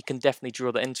I think he can definitely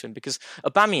drill that into him, because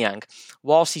Aubameyang,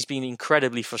 whilst he's been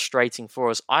incredibly frustrating for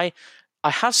us, I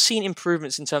have seen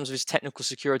improvements in terms of his technical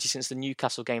security since the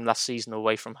Newcastle game last season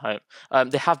away from home.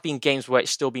 There have been games where it's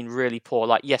still been really poor,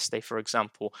 like yesterday, for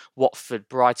example, Watford,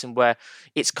 Brighton, where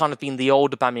it's kind of been the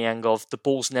old Aubameyang of the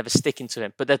ball's never sticking to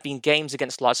him. But there have been games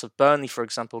against the likes of Burnley, for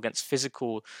example, against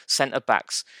physical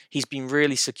centre-backs. He's been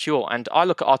really secure. And I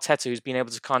look at Arteta, who's been able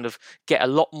to kind of get a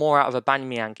lot more out of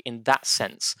Aubameyang in that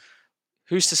sense.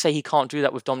 Who's to say he can't do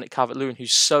that with Dominic Calvert-Lewin,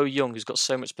 who's so young, who's got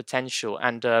so much potential,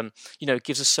 and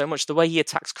gives us so much. The way he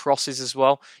attacks crosses as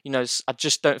well, I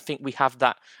just don't think we have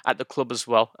that at the club as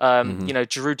well.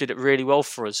 Giroud did it really well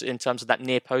for us in terms of that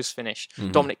near post finish.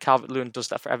 Dominic Calvert-Lewin does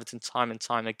that for Everton time and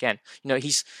time again.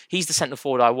 He's the centre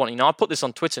forward I want. I put this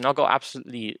on Twitter and I got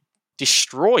absolutely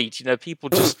destroyed. People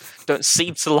just don't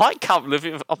seem to like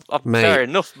Calvert-Lewin. Fair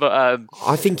enough, but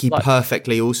I think he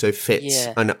perfectly also fits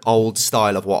an old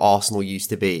style of what Arsenal used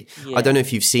to be. Yeah. I don't know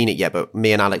if you've seen it yet, but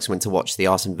me and Alex went to watch the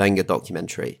Arsene Wenger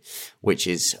documentary, which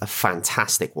is a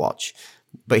fantastic watch.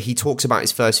 But he talks about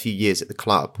his first few years at the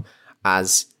club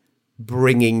as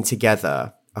bringing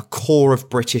together a core of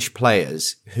British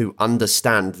players who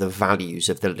understand the values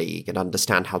of the league and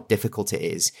understand how difficult it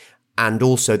is, and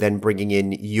also then bringing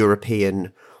in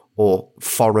European or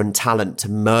foreign talent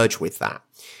to merge with that.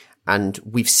 And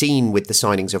we've seen with the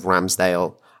signings of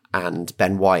Ramsdale and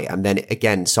Ben White, and then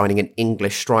again signing an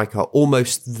English striker,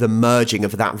 almost the merging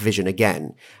of that vision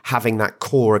again, having that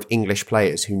core of English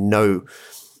players who know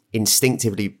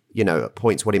instinctively, at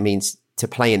points what it means to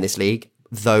play in this league.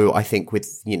 Though I think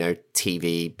with,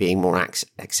 TV being more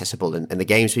accessible and the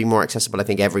games being more accessible, I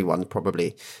think everyone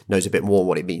probably knows a bit more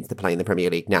what it means to play in the Premier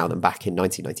League now than back in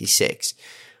 1996.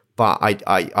 But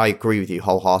I agree with you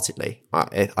wholeheartedly.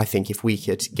 I think if we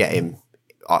could get him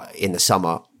in the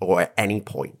summer or at any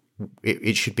point,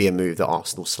 it should be a move that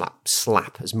Arsenal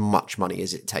slap as much money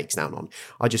as it takes down on.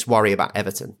 I just worry about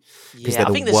Everton because they're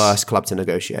the worst club to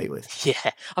negotiate with.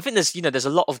 Yeah, I think there's a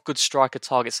lot of good striker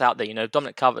targets out there.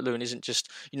 Dominic Calvert-Lewin isn't just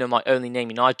my only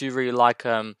name. I do really like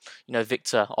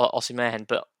Victor Osimhen,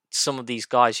 but some of these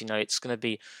guys, it's going to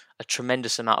be a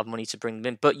tremendous amount of money to bring them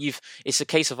in. But it's a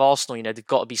case of Arsenal, they've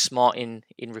got to be smart in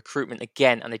recruitment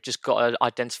again, and they've just got to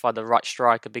identify the right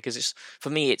striker, because for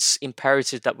me it's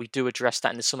imperative that we do address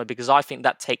that in the summer, because I think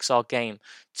that takes our game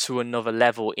to another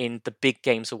level in the big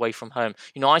games away from home.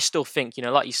 I still think,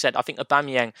 like you said, I think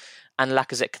Aubameyang and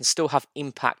Lacazette can still have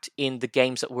impact in the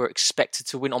games that we're expected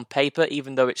to win on paper,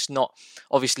 even though it's not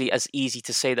obviously as easy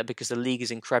to say that, because the league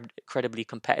is incredibly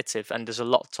competitive and there's a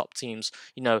lot of top teams,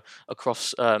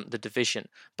 across the division.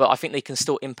 But I think they can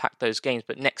still impact those games.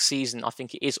 But next season, I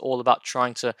think it is all about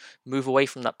trying to move away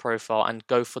from that profile and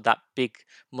go for that big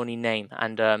money name.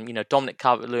 And, Dominic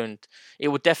Calvert-Lewin, it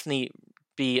would definitely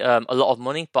be a lot of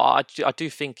money, but I do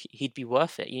think he'd be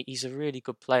worth it. He's a really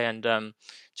good player, and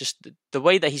just the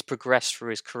way that he's progressed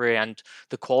through his career and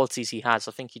the qualities he has,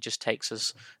 I think he just takes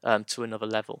us to another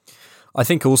level. I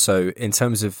think also in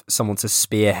terms of someone to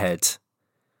spearhead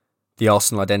the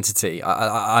Arsenal identity.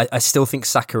 I still think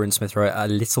Saka and Smith Rowe are a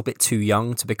little bit too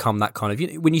young to become that kind of...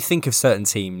 when you think of certain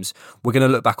teams, we're going to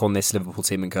look back on this Liverpool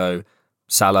team and go,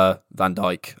 Salah, Van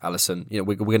Dijk, Alisson,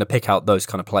 we're going to pick out those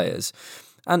kind of players.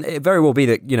 And it very well be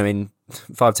that, in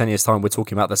 5-10 years' time, we're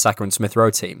talking about the Saka and Smith Rowe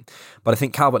team. But I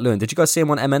think Calvert-Lewin, did you guys see him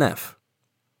on MNF?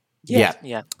 Yeah.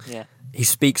 He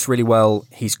speaks really well.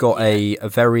 He's got a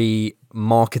very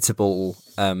marketable,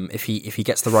 if he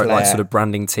gets the right sort of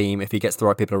branding team, if he gets the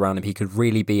right people around him, he could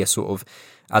really be a sort of,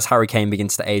 as Harry Kane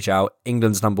begins to age out,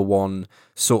 England's number one,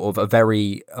 sort of a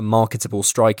very marketable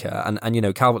striker. And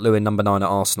Calvert-Lewin, number 9 at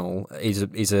Arsenal,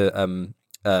 is a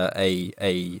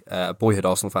boyhood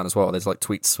Arsenal fan as well. There's like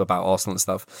tweets about Arsenal and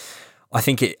stuff. I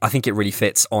think it really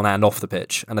fits on and off the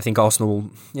pitch, and I think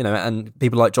Arsenal, and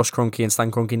people like Josh Kroenke and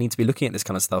Stan Kroenke need to be looking at this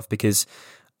kind of stuff, because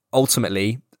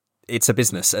ultimately it's a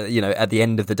business. At the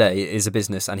end of the day, it is a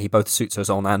business, and he both suits us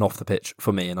on and off the pitch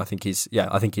for me. And I think he's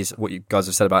what you guys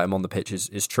have said about him on the pitch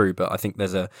is true, but I think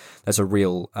there's a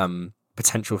real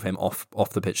potential for him off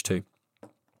the pitch too.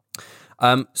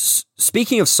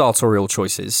 Speaking of sartorial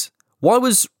choices, why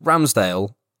was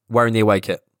Ramsdale wearing the away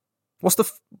kit? What's the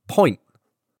point?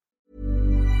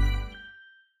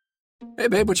 Hey,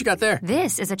 babe, what you got there?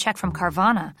 This is a check from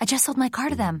Carvana. I just sold my car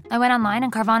to them. I went online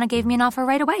and Carvana gave me an offer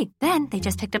right away. Then they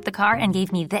just picked up the car and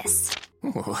gave me this.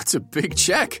 Oh, that's a big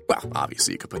check. Well,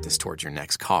 obviously you could put this towards your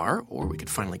next car, or we could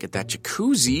finally get that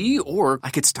jacuzzi, or I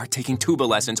could start taking tuba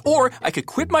lessons, or I could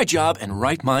quit my job and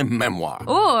write my memoir.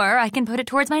 Or I can put it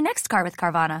towards my next car with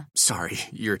Carvana. Sorry,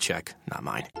 your check, not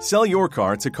mine. Sell your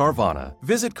car to Carvana.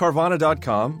 Visit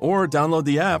Carvana.com or download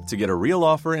the app to get a real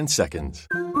offer in seconds.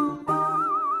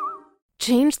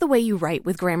 Change the way you write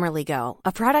with Grammarly Go,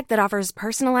 a product that offers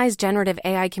personalized generative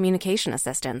AI communication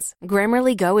assistance.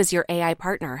 Grammarly Go is your AI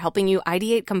partner, helping you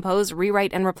ideate, compose,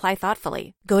 rewrite, and reply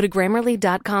thoughtfully. Go to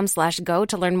Grammarly.com/go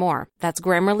to learn more. That's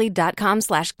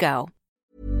Grammarly.com/go.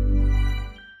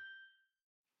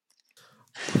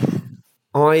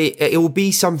 It will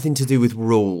be something to do with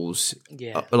rules.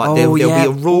 Yeah. There'll be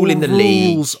a rule in the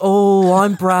league. Oh,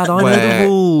 I'm Brad. I know the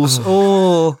rules.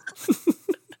 Oh.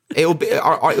 It'll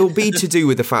be to do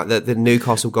with the fact that the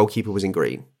Newcastle goalkeeper was in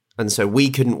green, and so we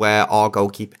couldn't wear our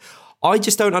goalkeeper. I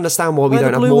just don't understand why we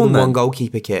don't have more than one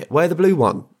goalkeeper kit. Wear the blue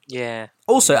one. Yeah.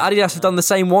 Also, Adidas have done the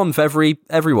same one for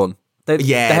everyone. That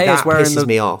pisses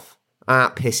me off.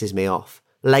 That pisses me off.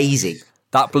 Lazy.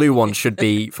 That blue one should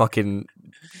be fucking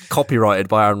copyrighted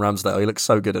by Aaron Ramsdale. He looks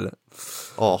so good at it.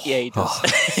 Oh, yeah, he does.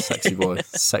 Sexy boy.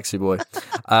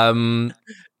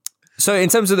 So in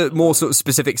terms of the more sort of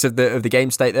specifics of the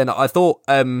game state, then I thought,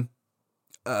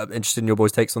 interested in your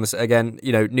boys' takes on this again.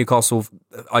 Newcastle,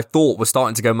 I thought was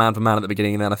starting to go man for man at the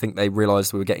beginning, and then I think they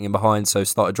realised we were getting in behind, so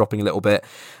started dropping a little bit.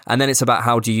 And then it's about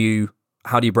how do you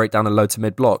break down a low to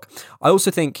mid block. I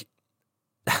also think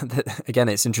that, again,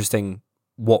 it's interesting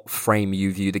what frame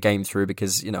you view the game through,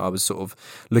 because I was sort of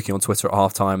looking on Twitter at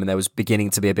halftime, and there was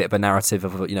beginning to be a bit of a narrative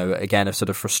of again a sort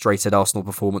of frustrated Arsenal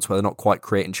performance where they're not quite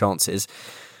creating chances.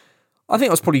 I think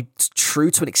that was probably true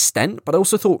to an extent, but I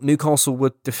also thought Newcastle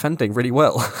were defending really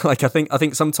well. I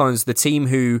think sometimes the team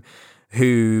who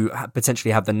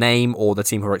potentially have the name, or the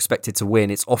team who are expected to win,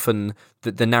 it's often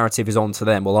that the narrative is on to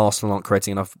them. Well, Arsenal aren't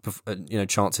creating enough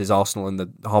chances. Arsenal and the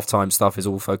halftime stuff is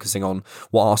all focusing on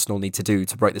what Arsenal need to do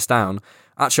to break this down.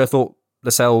 Actually, I thought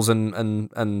Lascelles and who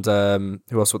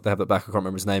else would they have at back? I can't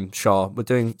remember his name. Shah were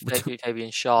doing.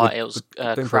 Fabian Shah. It was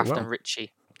Kraft and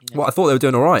Ritchie. Well, I thought they were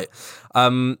doing all right.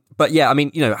 But yeah, I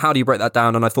mean, how do you break that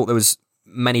down? And I thought there was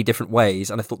many different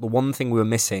ways. And I thought the one thing we were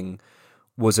missing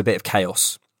was a bit of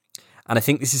chaos. And I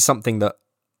think this is something that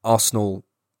Arsenal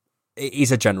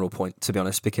is a general point, to be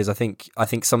honest, because I think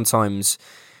sometimes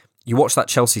you watch that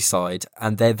Chelsea side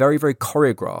and they're very, very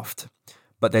choreographed,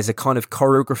 but there's a kind of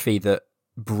choreography that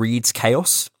breeds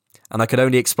chaos. And I could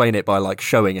only explain it by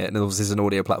showing it, and this is an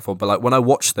audio platform. But when I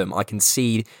watch them, I can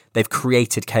see they've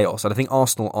created chaos. And I think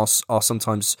Arsenal are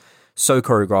sometimes so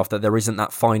choreographed that there isn't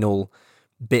that final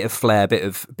bit of flair, bit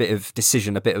of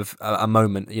decision, a bit of a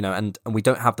moment, and we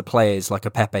don't have the players like a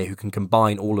Pepe who can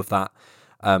combine all of that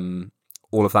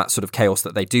sort of chaos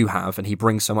that they do have, and he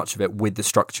brings so much of it with the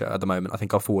structure at the moment. I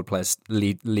think our forward players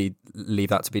leave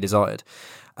that to be desired.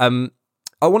 I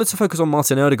wanted to focus on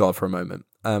Martin Ødegaard for a moment.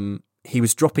 He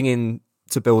was dropping in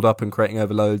to build up and creating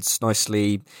overloads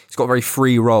nicely. He's got a very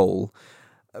free role.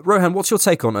 Rohan, what's your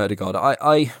take on Ødegaard?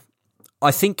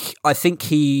 I think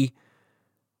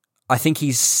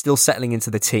he's still settling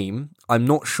into the team. I'm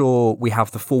not sure we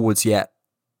have the forwards yet.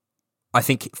 I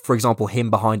think, for example, him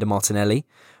behind a Martinelli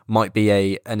might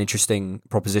be an interesting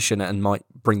proposition and might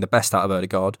bring the best out of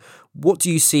Ødegaard. What do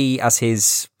you see as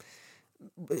his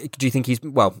do you think he's...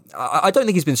 Well, I don't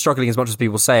think he's been struggling as much as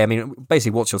people say. I mean,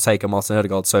 basically, what's your take on Martin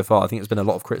Odegaard so far? I think there's been a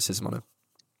lot of criticism on him.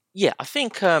 Yeah, I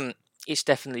think it's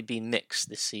definitely been mixed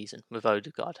this season with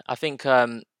Odegaard. I think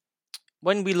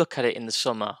when we look at it in the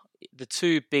summer, the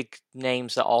two big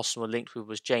names that Arsenal were linked with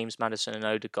was James Maddison and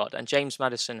Odegaard. And James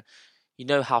Maddison, you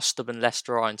know how stubborn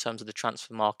Leicester are in terms of the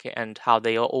transfer market and how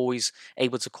they are always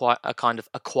able to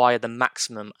acquire the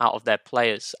maximum out of their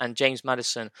players. And James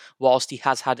Maddison, whilst he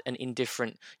has had an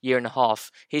indifferent year and a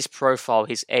half, his profile,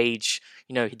 his age,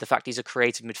 you know, the fact he's a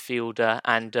creative midfielder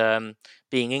and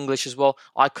being English as well,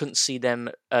 I couldn't see them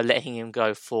letting him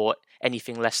go for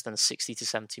anything less than 60 to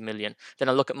 70 million. Then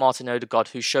I look at Martin Odegaard,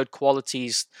 who showed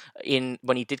qualities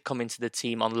when he did come into the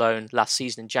team on loan last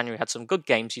season in January, had some good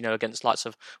games, you know, against likes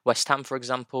of West Ham, for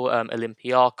example,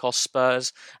 Olympiacos,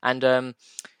 Spurs, and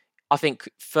I think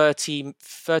 30 to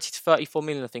 34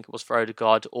 million, I think it was for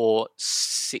Odegaard, or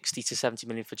 60 to 70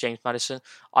 million for James Maddison.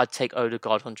 I'd take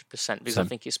Odegaard 100% because I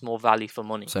think it's more value for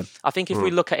money. I think if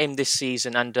we look at him this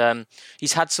season, and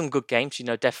he's had some good games, you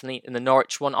know, definitely in the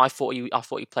Norwich one, I thought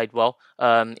he played well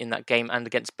in that game, and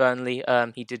against Burnley,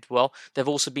 he did well. There've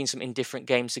also been some indifferent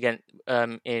games again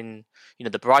in, you know,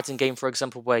 the Brighton game, for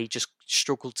example, where he just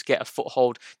struggled to get a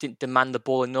foothold, didn't demand the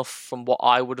ball enough from what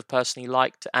I would have personally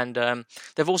liked, and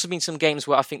there've also been some games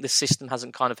where I think the system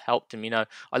hasn't kind of helped him. You know,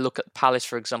 I look at Palace,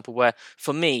 for example, where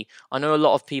for me, I know a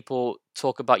lot of people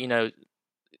talk about, you know,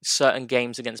 certain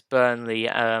games against Burnley,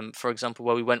 for example,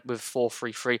 where we went with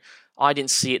 4-3-3. I didn't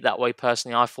see it that way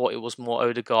personally. I thought it was more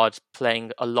Odegaard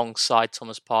playing alongside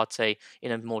Thomas Partey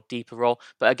in a more deeper role.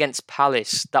 But against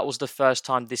Palace, that was the first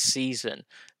time this season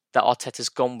that Arteta's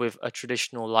gone with a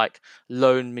traditional like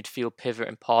lone midfield pivot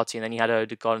and Partey, and then he had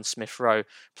Odegaard and Smith Rowe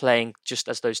playing just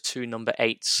as those two number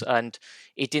 8s, and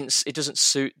it doesn't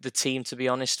suit the team, to be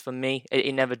honest. For me,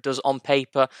 it never does. On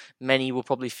paper, many will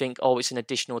probably think, oh, it's an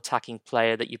additional attacking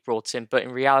player that you brought in, but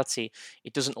in reality,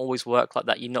 it doesn't always work like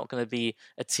that. You're not going to be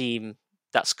a team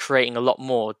that's creating a lot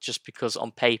more just because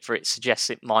on paper it suggests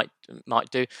it might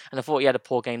do. And I thought he had a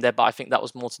poor game there, but I think that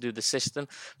was more to do with the system.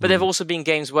 But there have also been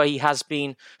games where he has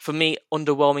been, for me,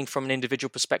 underwhelming from an individual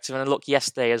perspective. And I looked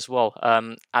yesterday as well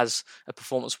as a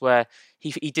performance where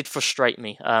he did frustrate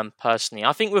me personally.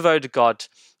 I think with Odegaard,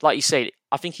 like you say,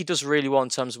 I think he does really well in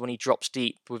terms of when he drops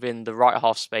deep within the right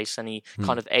half space and he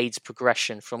kind of aids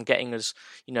progression from getting us,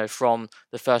 you know, from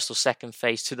the first or second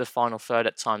phase to the final third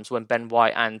at times when Ben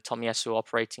White and Tomiyasu are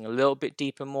operating a little bit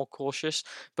deeper and more cautious.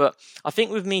 But I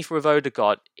think with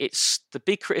Odegaard, it's the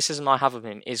big criticism I have of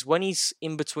him is when he's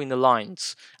in between the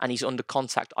lines and he's under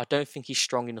contact, I don't think he's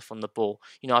strong enough on the ball.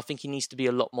 You know, I think he needs to be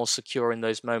a lot more secure in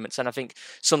those moments. And I think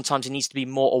sometimes he needs to be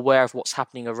more aware of what's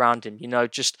happening around him. You know,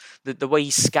 just the way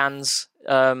he scans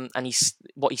and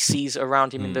what he sees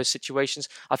around him in those situations.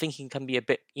 I think he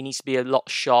needs to be a lot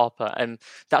sharper, and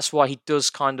that's why he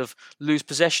does kind of lose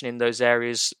possession in those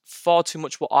areas far too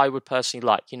much, what I would personally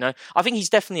like. You know, I think he's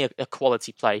definitely a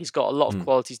quality player. He's got a lot of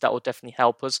qualities that will definitely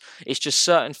help us. It's just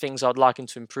certain things I'd like him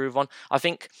to improve on. I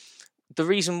think the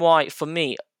reason why, for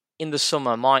me, in the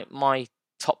summer, my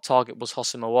top target was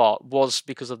Houssem Aouar was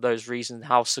because of those reasons,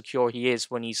 how secure he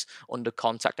is when he's under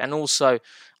contact. And also,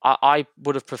 I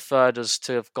would have preferred us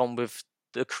to have gone with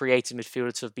the creative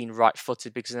midfielder to have been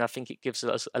right-footed, because then I think it gives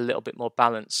us a little bit more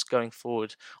balance going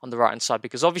forward on the right-hand side.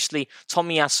 Because obviously,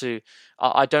 Tomiyasu,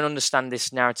 I don't understand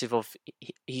this narrative of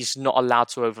he's not allowed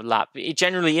to overlap.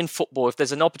 Generally, in football, if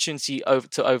there's an opportunity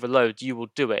to overload, you will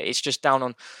do it. It's just down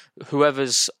on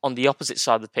whoever's on the opposite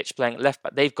side of the pitch playing at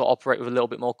left-back. They've got to operate with a little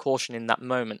bit more caution in that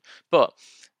moment. But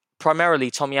primarily,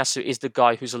 Tomiyasu is the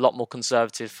guy who's a lot more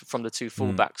conservative from the two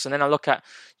fullbacks. And then I look at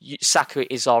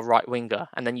Saka is our right winger,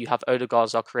 and then you have Odegaard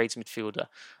as our creative midfielder.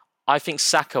 I think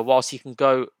Saka, whilst he can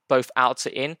go both out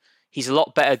to in, he's a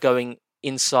lot better going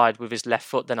inside with his left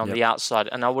foot than on the outside.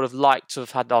 And I would have liked to have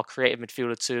had our creative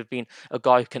midfielder to have been a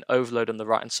guy who can overload on the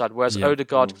right hand side. Whereas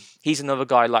Odegaard, he's another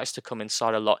guy who likes to come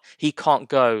inside a lot. He can't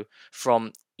go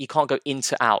in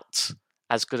to out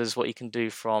as good as what he can do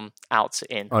from out to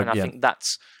in. I think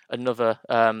that's another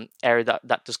area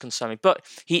that does concern me. But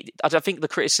I think the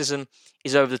criticism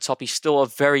is over the top. He's still a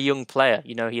very young player.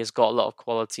 You know, he has got a lot of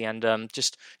quality, and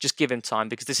just give him time,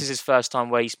 because this is his first time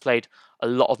where he's played a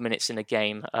lot of minutes in a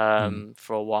game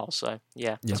for a while. So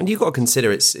yeah. And you've got to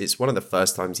consider it's one of the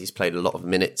first times he's played a lot of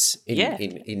minutes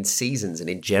in seasons and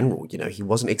in general. You know, he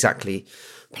wasn't exactly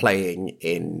playing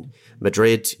in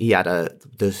Madrid. He had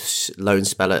the loan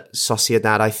spell at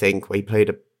Sociedad, I think, where he played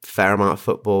a fair amount of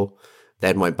football.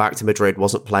 Then went back to Madrid,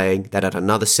 wasn't playing. Then had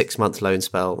another 6 month loan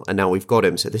spell, and now we've got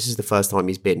him. So this is the first time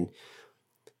he's been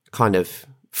kind of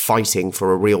fighting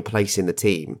for a real place in the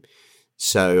team.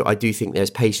 So I do think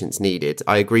there's patience needed.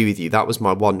 I agree with you. That was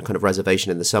my one kind of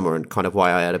reservation in the summer, and kind of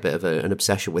why I had a bit of an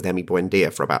obsession with Emi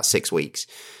Buendia for about 6 weeks,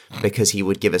 because he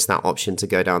would give us that option to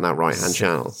go down that right-hand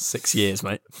channel. 6 years,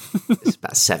 mate. It's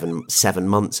about seven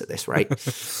months at this rate.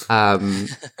 But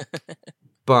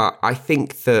I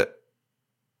think that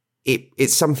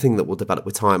it's something that will develop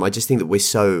with time. I just think that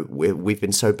we've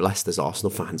been so blessed as Arsenal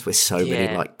fans with so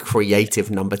many like creative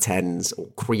number 10s or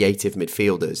creative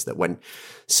midfielders that when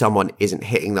someone isn't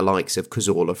hitting the likes of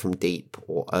Cazorla from deep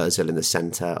or Ozil in the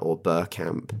centre or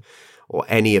Bergkamp or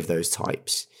any of those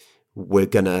types, we're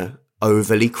gonna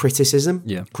overly criticize them.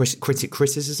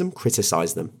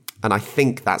 And I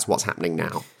think that's what's happening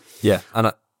now. Yeah,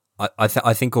 and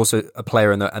I think also a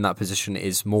player in that position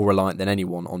is more reliant than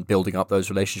anyone on building up those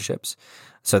relationships.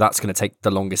 So that's going to take the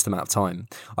longest amount of time.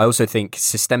 I also think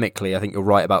systemically, I think you're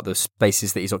right about the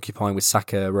spaces that he's occupying with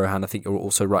Saka, Rohan. I think you're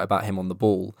also right about him on the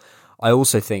ball. I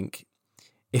also think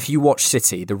if you watch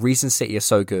City, the reason City are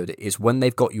so good is when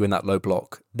they've got you in that low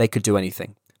block, they could do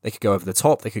anything. They could go over the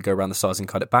top, they could go around the sides and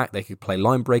cut it back, they could play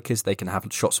line breakers, they can have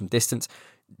shots from distance.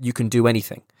 You can do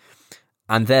anything.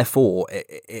 And therefore,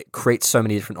 it creates so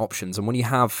many different options. And when you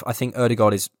have, I think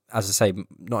Ødegaard is, as I say,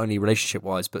 not only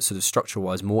relationship-wise, but sort of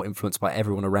structure-wise, more influenced by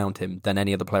everyone around him than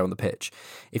any other player on the pitch.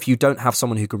 If you don't have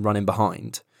someone who can run in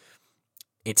behind,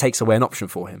 it takes away an option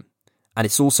for him. And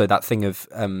it's also that thing of,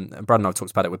 Brad and I have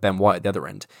talked about it with Ben White at the other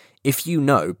end. If you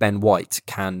know Ben White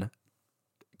can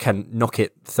knock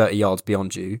it 30 yards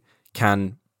beyond you,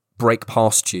 can break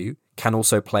past you, can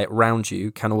also play it round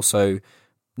you, can also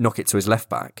knock it to his left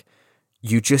back,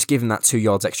 you just give him that 2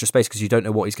 yards extra space because you don't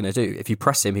know what he's going to do. If you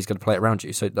press him, he's going to play it around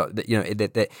you. So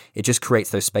it just creates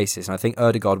those spaces. And I think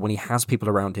Ødegaard, when he has people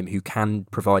around him who can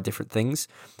provide different things,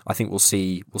 I think we'll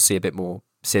see a bit more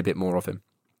of him.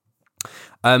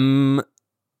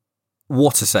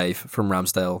 What a save from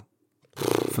Ramsdale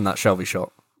from that Shelvey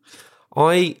shot.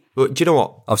 Do you know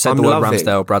what? I've said the word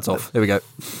Ramsdale, Brad's off. There we go.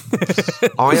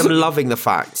 I am loving the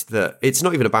fact that it's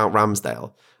not even about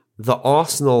Ramsdale. The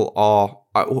Arsenal are,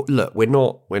 look, we're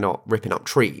not ripping up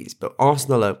trees, but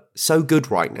Arsenal are so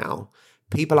good right now.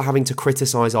 People are having to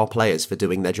criticise our players for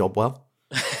doing their job well.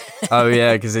 Oh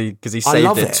yeah, because he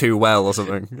saved it too well or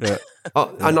something. Yeah.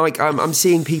 And like I'm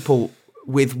seeing people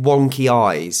with wonky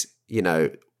eyes,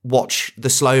 watch the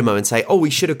slow-mo and say, "Oh,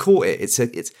 we should have caught it." It's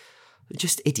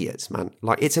just idiots, man.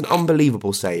 Like, it's an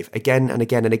unbelievable save again and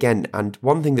again and again. And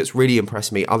one thing that's really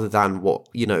impressed me, other than what,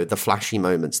 the flashy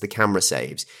moments, the camera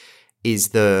saves, is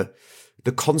the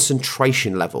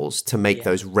concentration levels to make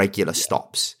those regular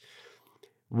stops.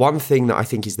 One thing that I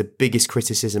think is the biggest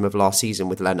criticism of last season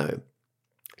with Leno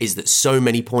is that so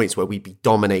many points where we'd be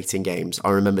dominating games.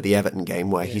 I remember the Everton game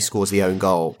where he scores the own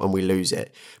goal and we lose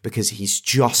it because he's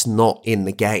just not in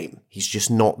the game. He's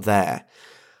just not there.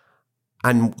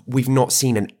 And we've not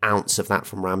seen an ounce of that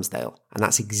from Ramsdale. And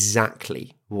that's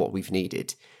exactly what we've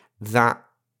needed. That,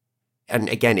 and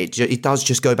again, it does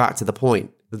just go back to the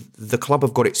point. The club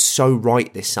have got it so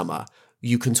right this summer.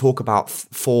 You can talk about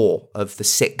 4 of the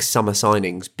 6 summer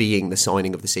signings being the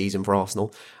signing of the season for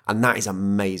Arsenal. And that is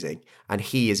amazing. And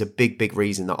he is a big, big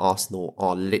reason that Arsenal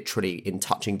are literally in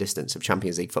touching distance of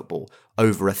Champions League football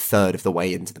over a third of the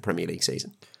way into the Premier League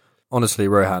season. Honestly,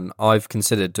 Rohan, I've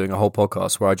considered doing a whole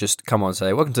podcast where I just come on and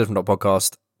say, "Welcome to the Different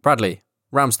Podcast. Bradley,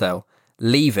 Ramsdale,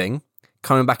 leaving,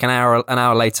 coming back an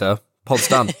hour later, pod's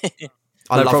done."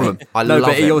 No problem. I love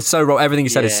it. You're so right. Everything you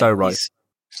said is so right.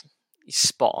 He's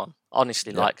spot on.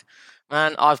 Honestly,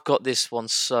 man, I've got this one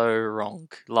so wrong.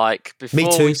 Like, before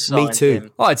me too. We signed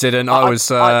him, I didn't. I was.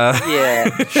 Yeah.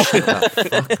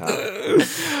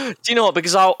 Do you know what?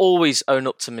 Because I'll always own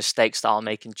up to mistakes that I'll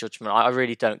make in judgment. I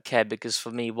really don't care, because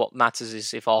for me, what matters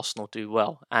is if Arsenal do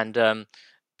well. And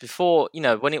before,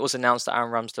 when it was announced that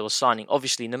Aaron Ramsdale was signing,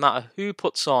 obviously, no matter who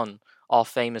puts on our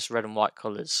famous red and white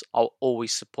colours, I'll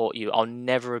always support you. I'll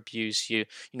never abuse you.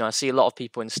 I see a lot of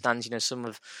people in stands, some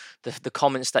of the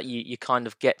comments that you kind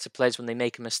of get to players when they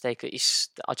make a mistake.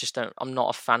 I'm not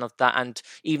a fan of that. And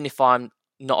even if I'm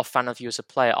not a fan of you as a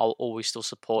player, I'll always still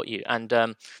support you. And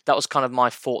that was kind of my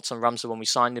thoughts on Ramsdale when we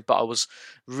signed him. But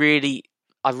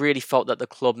I really felt that the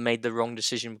club made the wrong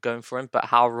decision going for him, but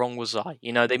how wrong was I?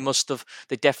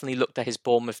 They definitely looked at his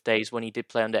Bournemouth days when he did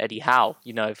play under Eddie Howe,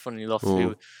 funnily enough,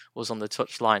 who was on the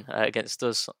touchline against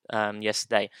us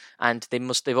yesterday. And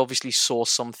they've obviously saw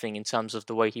something in terms of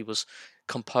the way he was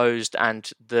composed and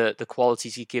the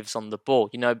qualities he gives on the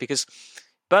ball, because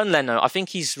Bernd Leno, I think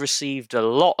he's received a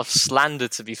lot of slander,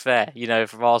 to be fair,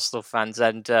 from Arsenal fans,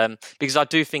 and because I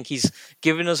do think he's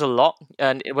given us a lot.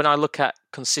 And when I look at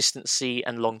consistency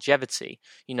and longevity,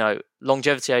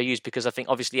 longevity I use because I think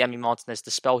obviously Emi Martinez,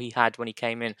 the spell he had when he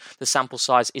came in, the sample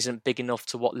size isn't big enough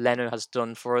to what Leno has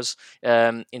done for us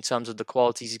in terms of the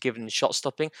qualities he's given in shot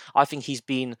stopping. I think he's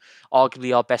been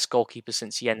arguably our best goalkeeper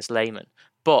since Jens Lehmann.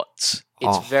 But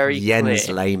it's very Jens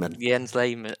clear. Lehmann. Jens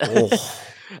Lehmann.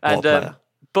 And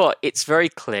but it's very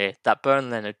clear that Bernd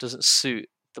Leno doesn't suit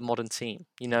the modern team.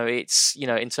 It's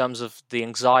in terms of the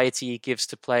anxiety he gives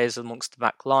to players amongst the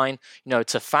back line,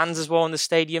 to fans as well in the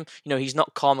stadium. He's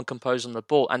not calm and composed on the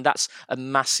ball, and that's a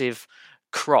massive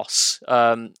cross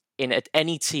in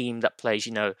any team that plays.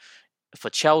 For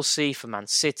Chelsea, for Man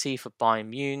City, for Bayern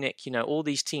Munich, all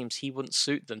these teams, he wouldn't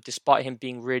suit them, despite him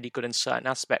being really good in certain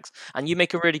aspects. And you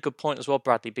make a really good point as well,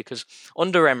 Bradley, because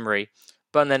under Emery,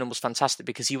 Bernd Leno was fantastic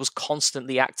because he was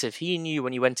constantly active. He knew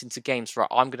when he went into games, right,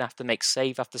 I'm going to have to make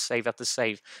save after save after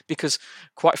save. Because,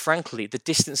 quite frankly, the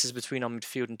distances between our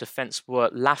midfield and defence were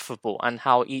laughable, and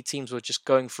how teams were just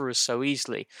going through us so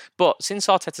easily. But since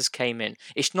Arteta's came in,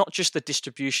 it's not just the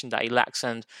distribution that he lacks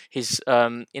and his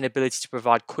inability to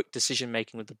provide quick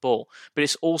decision-making with the ball, but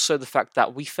it's also the fact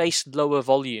that we face lower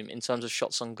volume in terms of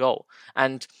shots on goal.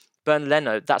 And Bernd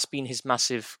Leno, that's been his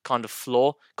massive kind of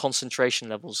flaw, concentration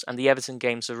levels, and the Everton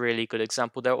game's a really good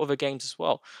example. There are other games as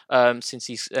well since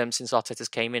Arteta's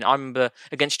came in. I remember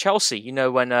against Chelsea,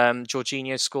 when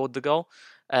Jorginho scored the goal,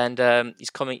 and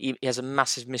he has a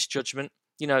massive misjudgment.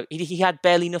 He had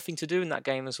barely nothing to do in that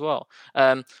game as well.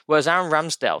 Whereas Aaron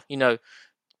Ramsdale,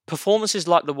 performances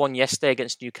like the one yesterday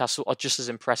against Newcastle are just as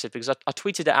impressive, because I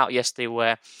tweeted it out yesterday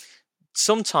where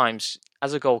sometimes,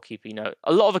 as a goalkeeper,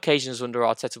 a lot of occasions under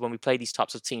Arteta when we play these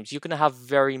types of teams, you're going to have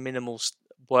very minimal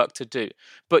work to do,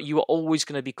 but you are always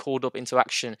going to be called up into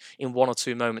action in one or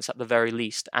two moments at the very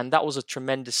least. And that was a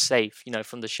tremendous save,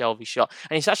 from the Shelvey shot.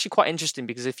 And it's actually quite interesting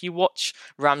because if you watch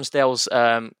Ramsdale's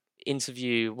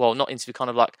interview, well, not interview, kind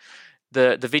of like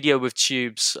the video with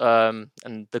Tubes and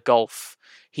the golf,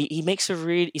 he makes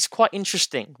it's quite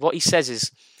interesting. What he says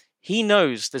is he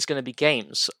knows there's going to be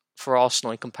games for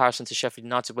Arsenal in comparison to Sheffield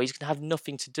United where he's going to have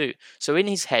nothing to do. So in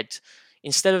his head,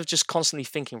 instead of just constantly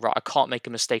thinking, right, I can't make a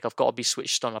mistake, I've got to be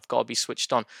switched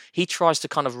on, he tries to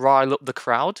kind of rile up the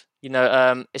crowd,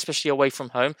 especially away from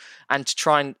home, and to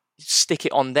try and stick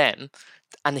it on them.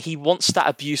 And he wants that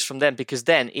abuse from them, because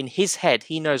then in his head,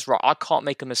 he knows, right, I can't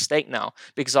make a mistake now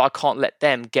because I can't let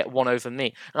them get one over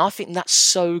me. And I think that's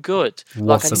so good.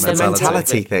 It's the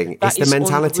mentality thing. It's the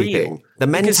mentality thing. The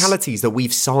mentalities that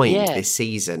we've signed this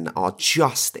season are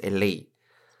just elite.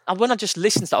 And when I just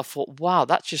listened to that, I thought, wow,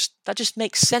 that just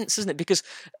makes sense, doesn't it? Because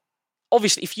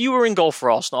obviously, if you were in goal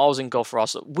for Arsenal, I was in goal for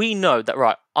Arsenal, we know that,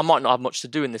 right, I might not have much to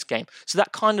do in this game. So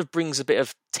that kind of brings a bit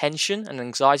of tension and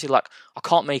anxiety, like, I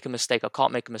can't make a mistake.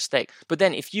 But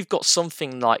then if you've got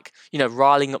something like,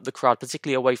 riling up the crowd,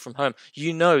 particularly away from home,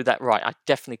 that, right, I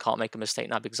definitely can't make a mistake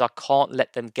now because I can't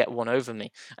let them get one over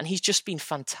me. And he's just been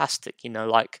fantastic,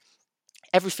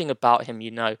 everything about him,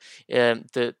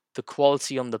 the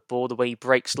quality on the ball, the way he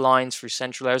breaks lines through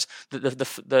central areas,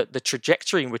 the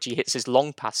trajectory in which he hits his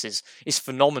long passes is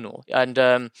phenomenal. And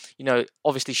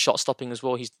obviously shot stopping as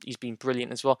well. He's been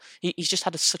brilliant as well. He's just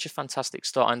had such a fantastic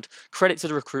start, and credit to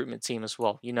the recruitment team as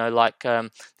well.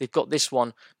 They've got this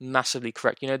one massively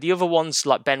correct. The other ones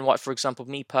like Ben White, for example,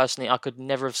 me personally, I could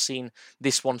never have seen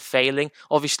this one failing.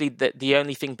 Obviously, the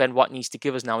only thing Ben White needs to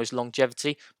give us now is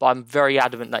longevity, but I'm very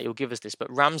adamant that he'll give us this. But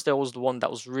Ramsdale was the one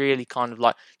that was really kind of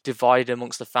like divided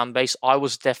amongst the fan base. I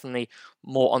was definitely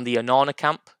more on the Onana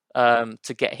camp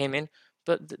to get him in,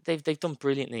 but they've done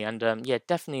brilliantly, and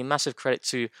definitely a massive credit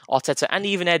to Arteta and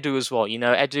even Edu as well.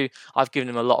 Edu, I've given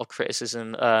him a lot of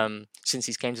criticism since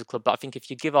he's came to the club, but I think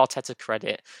if you give Arteta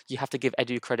credit, you have to give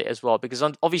Edu credit as well, because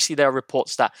obviously there are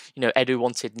reports that Edu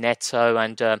wanted Neto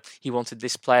and he wanted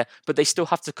this player, but they still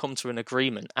have to come to an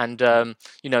agreement, and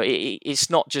it's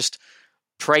not just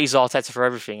praise Arteta for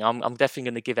everything. I'm definitely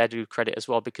going to give Edu credit as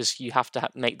well, because you have to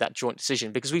make that joint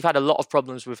decision, because we've had a lot of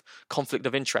problems with conflict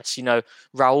of interest. Raul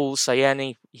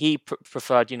Sayeni, he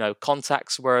preferred,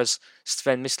 contacts, whereas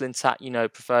Sven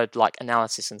Mislintat, preferred like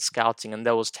analysis and scouting, and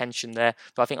there was tension there.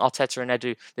 But I think Arteta and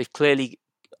Edu, they've clearly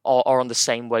are on the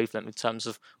same wavelength in terms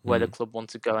of where the club want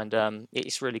to go, and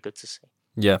it's really good to see.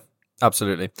 Yeah,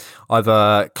 absolutely. I've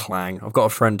got a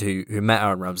friend who met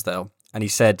Aaron Ramsdale, and he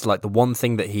said like the one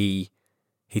thing that he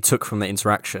took from the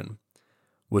interaction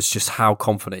was just how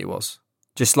confident he was.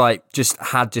 Just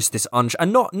had this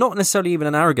and not necessarily even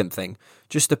an arrogant thing,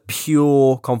 just a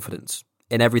pure confidence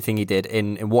in everything he did,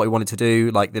 in what he wanted to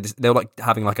do. Like they were like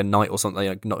having like a night or something,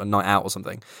 like not a night out or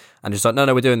something, and just like, no,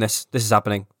 we're doing this. This is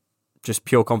happening. Just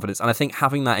pure confidence. And I think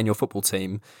having that in your football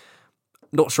team,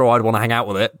 not sure I'd want to hang out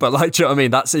with it, but like, do you know what I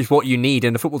mean? That's what you need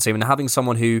in a football team. And having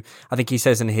someone who, I think he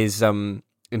says in his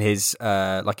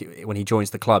like when he joins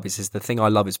the club, he says the thing I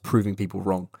love is proving people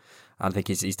wrong. And I think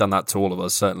he's done that to all of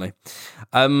us, certainly.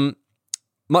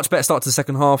 Much better start to the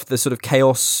second half. The sort of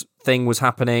chaos thing was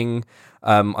happening.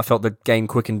 I felt the game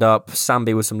quickened up.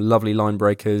 Sambi with some lovely line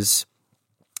breakers.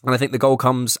 And I think the goal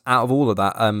comes out of all of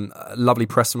that. Lovely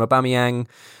press from Aubameyang.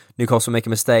 Newcastle make a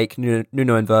mistake.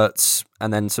 Nuno inverts.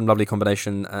 And then some lovely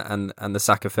combination and the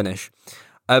Saka finish.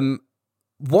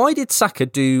 Why did Saka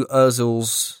do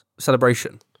Ozil's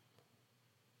celebration?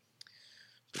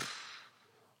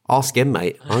 Ask him,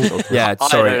 mate. Yeah,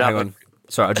 sorry, hang on.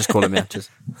 Sorry, I just called him. Yeah, just.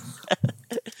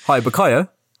 Hi, Bukayo.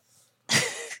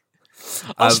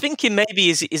 I was thinking maybe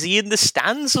is he in the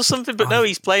stands or something, but no,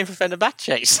 he's playing for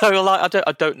Fenerbahce. So like,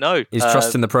 I don't know. He's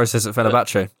trusting the process at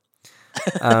Fenerbahce.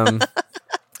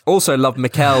 Also, loved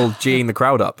Mikel G'ing the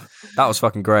crowd up. That was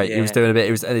fucking great. Yeah. He was doing a bit.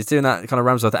 He was doing that kind of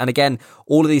Ramsworth. And again,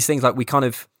 all of these things, like we kind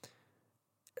of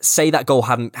say that goal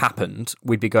hadn't happened,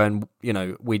 we'd be going, you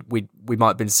know, we might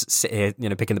have been sitting here, you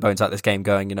know, picking the bones out of this game,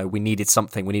 going, you know, we needed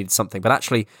something. But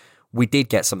actually, we did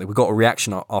get something. We got a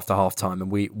reaction after half time,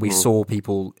 and we saw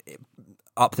people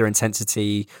up their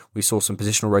intensity. We saw some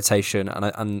positional rotation,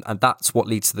 and that's what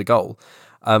leads to the goal.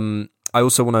 I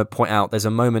also want to point out there's a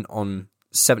moment on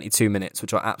 72 minutes,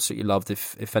 which I absolutely loved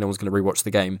if anyone's going to rewatch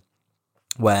the game,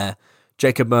 where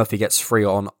Jacob Murphy gets free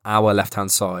on our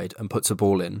left-hand side and puts a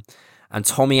ball in, and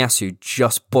Tomiyasu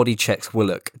just body checks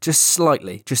Willock, just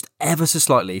slightly, just ever so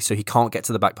slightly, so he can't get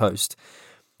to the back post.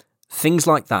 Things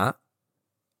like that,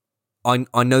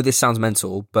 I know this sounds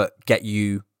mental, but get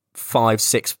you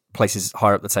 5-6 places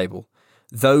higher up the table.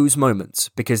 Those moments,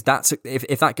 because that's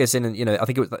if that gets in, and you know, I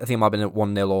think it might have been at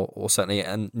 1-0 or certainly,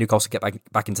 and Newcastle get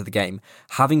back into the game.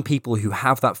 Having people who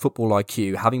have that football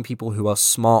IQ, having people who are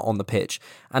smart on the pitch,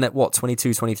 and at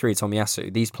 22, 23,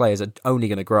 Tomiyasu, these players are only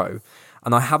going to grow.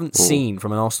 And I haven't seen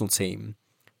from an Arsenal team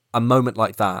a moment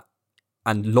like that,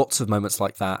 and lots of moments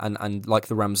like that, and like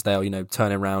the Ramsdale, you know,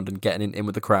 turning around and getting in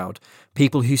with the crowd.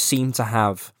 People who seem to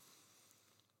have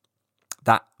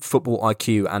that football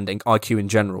IQ and IQ in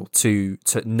general to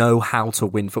know how to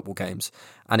win football games,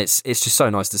 and it's just so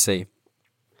nice to see.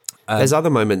 There's other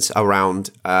moments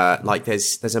around, like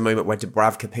there's a moment where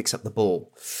Dubravka picks up the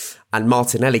ball, and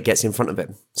Martinelli gets in front of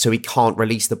him, so he can't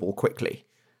release the ball quickly.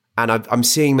 And I'm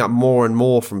seeing that more and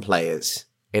more from players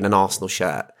in an Arsenal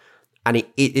shirt. And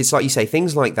it's like you say,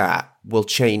 things like that will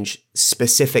change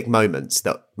specific moments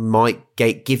that might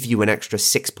give you an extra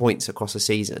 6 points across a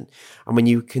season. And when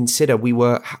you consider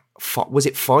was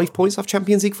it 5 points off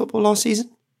Champions League football last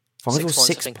season?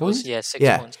 6 points? Yeah,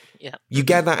 6 points. Yeah. You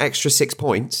get that extra 6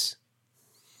 points.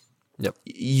 Yep.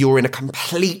 You're in a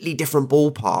completely different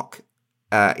ballpark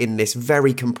in this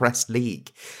very compressed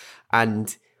league.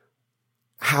 And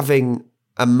having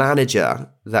a manager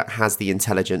that has the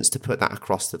intelligence to put that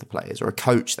across to the players, or a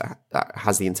coach that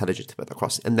has the intelligence to put that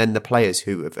across, and then the players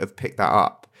who have picked that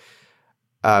up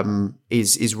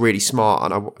is really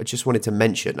smart. And I just wanted to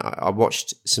mention, I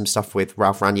watched some stuff with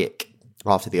Ralf Rangnick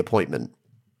after the appointment.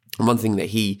 And one thing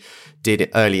that he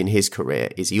did early in his career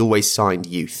is he always signed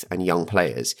youth and young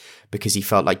players because he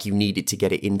felt like you needed to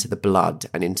get it into the blood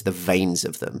and into the veins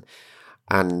of them.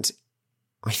 And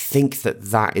I think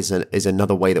that is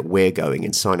another way that we're going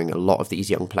in signing a lot of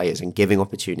these young players and giving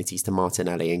opportunities to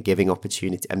Martinelli and giving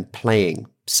opportunity and playing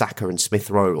Saka and Smith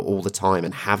Rowe all the time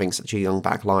and having such a young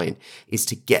back line is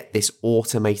to get this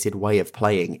automated way of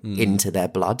playing into their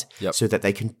blood so that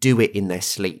they can do it in their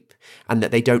sleep and that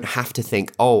they don't have to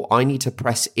think, oh, I need to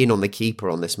press in on the keeper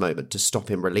on this moment to stop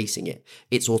him releasing it.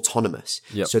 It's autonomous.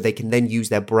 So they can then use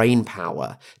their brain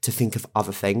power to think of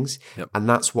other things. And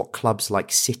that's what clubs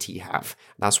like City have.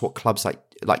 That's what clubs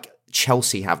like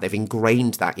Chelsea have. They've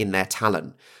ingrained that in their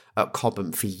talent at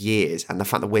Cobham for years. And the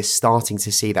fact that we're starting to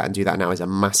see that and do that now is a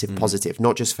massive positive,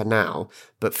 not just for now,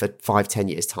 but for 5-10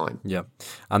 years' time. Yeah.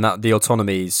 And that the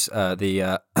autonomies,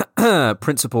 the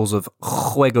principles of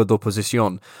juego de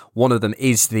posición, one of them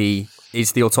is the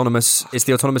autonomous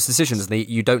decisions that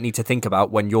you don't need to think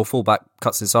about when your fullback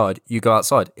cuts inside, you go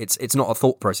outside. It's not a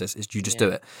thought process, you just do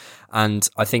it. And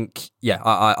I think,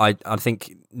 I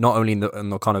think not only in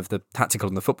the kind of the tactical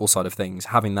and the football side of things,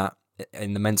 having that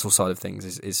in the mental side of things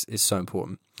is so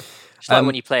important. It's like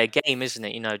when you play a game, isn't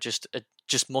it? You know, just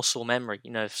just muscle memory,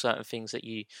 certain things that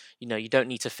you don't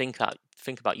need to think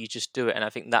about, you just do it. And I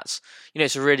think that's,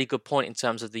 it's a really good point in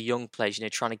terms of the young players,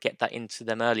 trying to get that into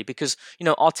them early, because,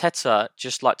 Arteta,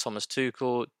 just like Thomas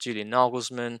Tuchel, Julian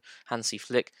Nagelsmann, Hansi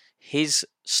Flick, his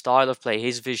style of play,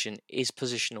 his vision is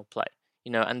positional play.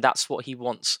 And that's what he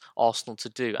wants Arsenal to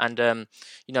do. And,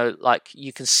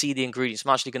 you can see the ingredients.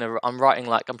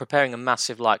 I'm preparing a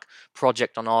massive,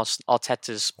 project on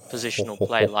Arteta's positional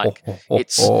play.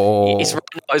 It's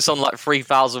on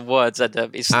 3,000 words, and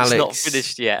it's not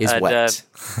finished yet. Is wet.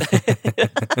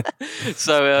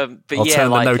 But I'll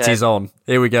turn the notice on.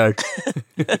 Here we go.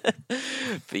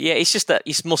 But yeah, it's just that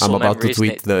it's muscle memory. I'm about to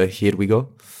tweet the "Here we go."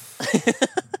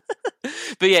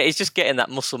 But yeah, it's just getting that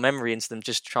muscle memory into them,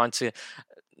 just trying to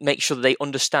make sure that they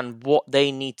understand what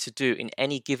they need to do in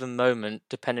any given moment,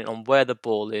 depending on where the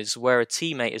ball is, where a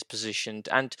teammate is positioned.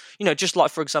 And, just like,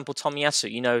 for example,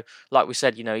 Tomiyasu, like we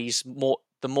said, he's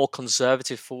the more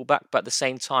conservative fullback, but at the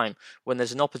same time, when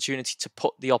there's an opportunity to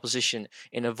put the opposition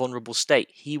in a vulnerable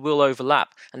state, he will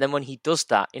overlap. And then when he does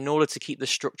that, in order to keep the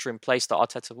structure in place that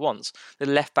Arteta wants, the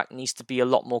left back needs to be a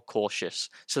lot more cautious,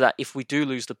 so that if we do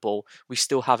lose the ball, we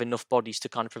still have enough bodies to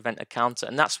kind of prevent a counter.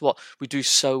 And that's what we do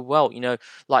so well.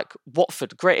 Like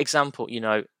Watford, great example,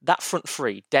 that front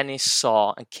three, Dennis,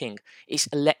 Sarr and King, it's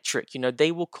electric.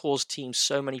 They will cause teams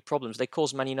so many problems. They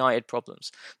caused Man United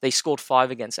problems. They scored 5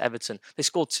 against Everton. They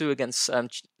scored 2 against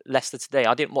Leicester today.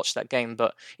 I didn't watch that game,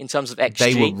 but in terms of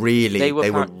XG, they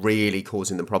were really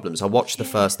causing them problems. I watched the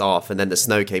first half, and then the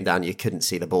snow came down. You couldn't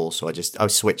see the ball, so I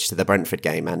switched to the Brentford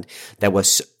game, and it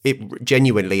was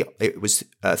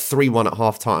 3-1 at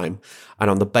half time, and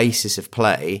on the basis of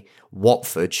play,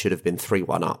 Watford should have been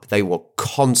 3-1 up. They were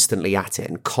constantly at it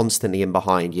and constantly in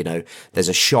behind. There's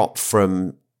a shot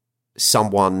from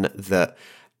someone that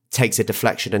takes a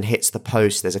deflection and hits the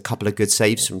post. There's a couple of good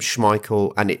saves from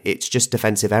Schmeichel, and it's just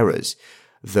defensive errors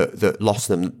that lost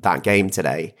them that game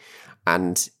today.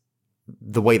 And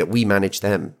the way that we managed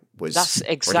them was that's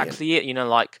exactly brilliant.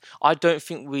 it. I don't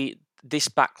think this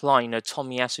back line,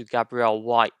 Tomiyasu, Gabriel,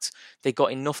 White, they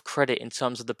got enough credit in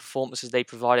terms of the performances they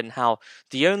provided, and how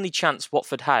the only chance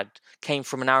Watford had came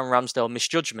from an Aaron Ramsdale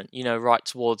misjudgment, right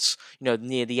towards,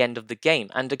 near the end of the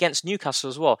game. And against Newcastle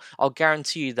as well, I'll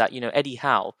guarantee you that, under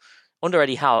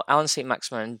Eddie Howe, Alan St.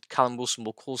 Maximin and Callum Wilson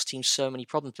will cause teams so many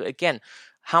problems. But again,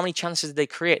 how many chances did they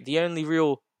create? The only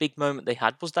real big moment they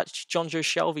had was that John Joe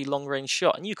Shelvey long-range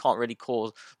shot, and you can't really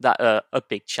call that a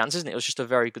big chance, isn't it? It was just a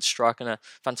very good strike and a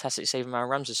fantastic save from Aaron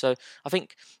Ramsey. So I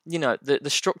think, the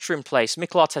structure in place,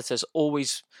 Mikel Arteta has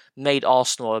always made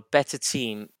Arsenal a better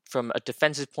team from a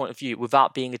defensive point of view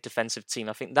without being a defensive team.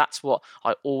 I think that's what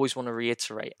I always want to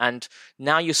reiterate. And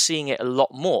now you're seeing it a lot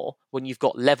more when you've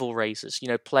got level raisers,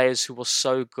 players who are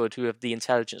so good, who have the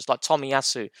intelligence, like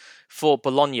Tomiyasu for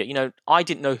Bologna. I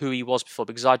didn't know who he was before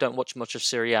because I don't watch much of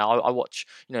Serie A. I watch,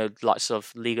 likes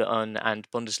of Liga 1 and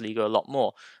Bundesliga a lot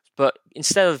more. But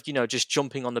instead of, just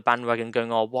jumping on the bandwagon going,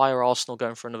 why are Arsenal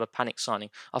going for another panic signing?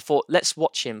 I thought, let's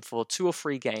watch him for 2 or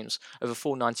 3 games over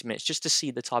full 90 minutes just to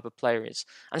see the type of player he is.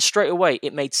 And straight away,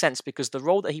 it made sense because the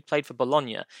role that he played for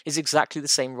Bologna is exactly the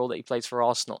same role that he plays for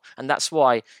Arsenal. And that's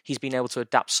why he's been able to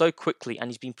adapt so quickly, and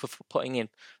he's been putting in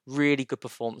really good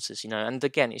performances, And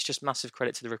again, it's just massive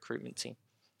credit to the recruitment team.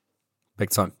 Big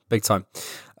time.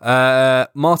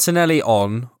 Martinelli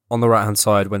on the right-hand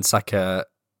side when Saka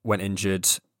went injured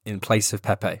in place of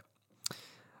Pepe.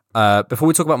 Before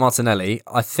we talk about Martinelli,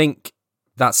 I think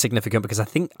that's significant because I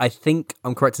think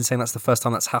I'm correct in saying that's the first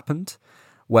time that's happened,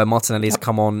 where Martinelli has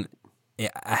come on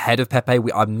ahead of Pepe.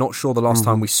 I'm not sure the last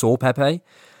time we saw Pepe.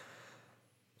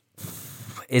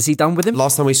 Is he done with him?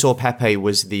 Last time we saw Pepe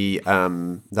was the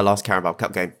last Carabao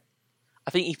Cup game.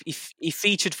 I think he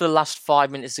featured for the last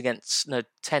 5 minutes 10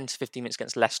 to 15 minutes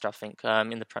against Leicester, I think,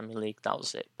 in the Premier League. That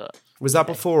was it. But was that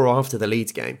before or after the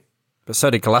Leeds game? But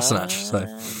so did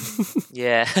Kolasinac.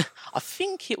 Yeah, I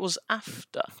think it was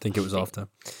after. I think it was after.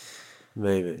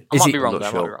 Maybe. I might be wrong.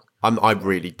 I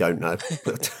really don't know.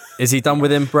 Is he done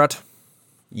with him, Brad?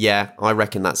 Yeah, I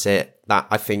reckon that's it.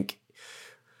 I think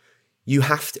you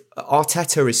have to.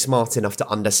 Arteta is smart enough to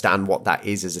understand what that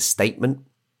is as a statement.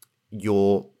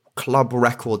 Your club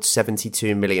record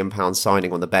 £72 million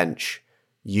signing on the bench.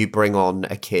 You bring on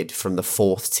a kid from the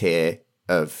 4th tier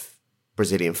of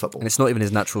Brazilian football. And it's not even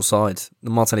his natural side.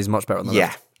 Martinelli's much better than that.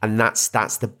 Yeah, and that's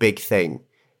the big thing.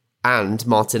 And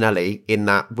Martinelli, in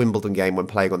that Wimbledon game when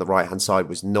playing on the right-hand side,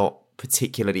 was not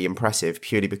particularly impressive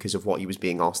purely because of what he was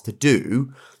being asked to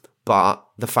do. But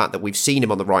the fact that we've seen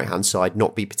him on the right-hand side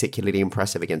not be particularly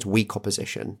impressive against weak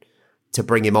opposition, to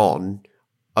bring him on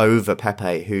over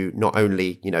Pepe, who not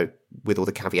only, with all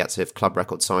the caveats of club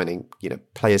record signing,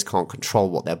 players can't control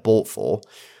what they're bought for,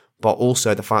 but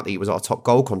also the fact that he was our top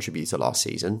goal contributor last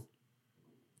season,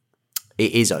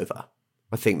 it is over.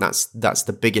 I think that's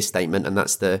the biggest statement, and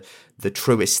that's the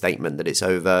truest statement that it's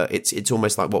over. It's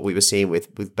almost like what we were seeing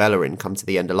with Bellerin come to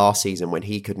the end of last season when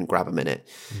he couldn't grab a minute,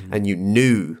 and you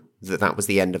knew that was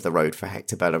the end of the road for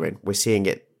Hector Bellerin. We're seeing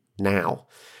it now.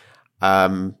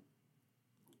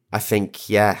 I think,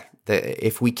 that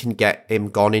if we can get him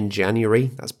gone in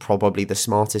January, that's probably the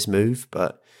smartest move,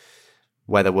 but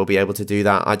whether we'll be able to do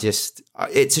that,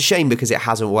 it's a shame because it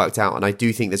hasn't worked out. And I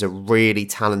do think there's a really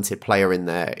talented player in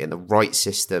there in the right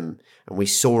system. And we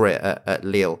saw it at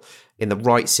Lille, in the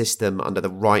right system, under the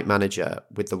right manager,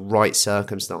 with the right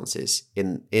circumstances,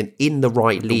 in the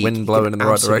right league. The wind blowing in the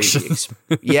right direction.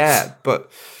 Yeah,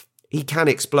 but he can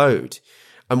explode.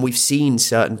 And we've seen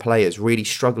certain players really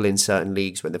struggle in certain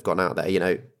leagues when they've gone out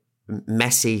there.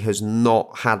 Messi has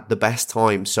not had the best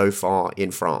time so far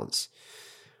in France.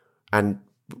 And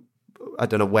I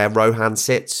don't know where Rohan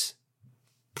sits.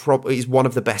 Probably he's one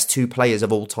of the best 2 players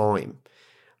of all time.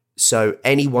 So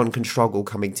anyone can struggle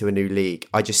coming to a new league.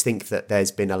 I just think that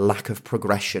there's been a lack of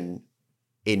progression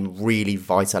in really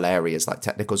vital areas like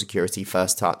technical security,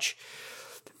 first touch.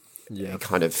 Yeah,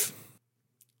 kind of.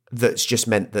 That's just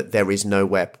meant that there's no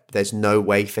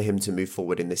way for him to move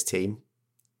forward in this team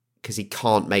because he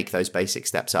can't make those basic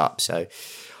steps up. So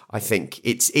I think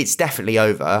it's definitely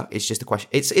over. It's just a question.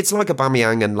 It's like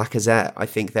Aubameyang and Lacazette. I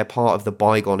think they're part of the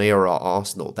bygone era at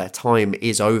Arsenal. Their time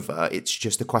is over. It's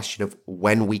just a question of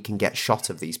when we can get shot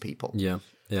of these people. Yeah.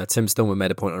 Tim Stillman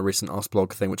made a point on a recent Ask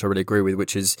Blog thing, which I really agree with,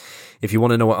 which is if you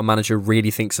want to know what a manager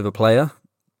really thinks of a player,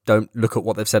 don't look at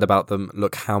what they've said about them.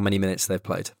 Look how many minutes they've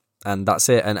played. And that's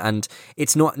it. And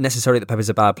it's not necessarily that Pepe's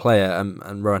a bad player.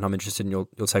 And Rohan, I'm interested in your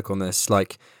take on this.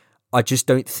 Like, I just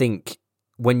don't think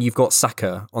when you've got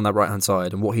Saka on that right-hand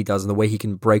side and what he does and the way he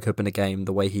can break open a game,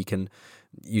 the way he can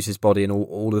use his body and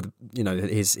all of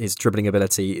his dribbling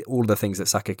ability, all of the things that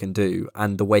Saka can do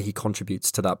and the way he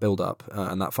contributes to that build-up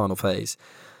and that final phase,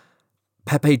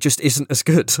 Pepe just isn't as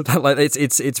good.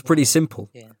 It's pretty simple.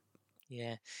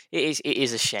 Yeah, it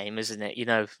is a shame, isn't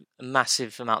it?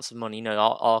 Massive amounts of money.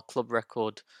 Our club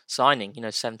record signing,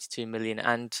 72 million,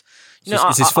 and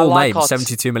it's his full name,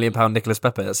 £72 million Nicolas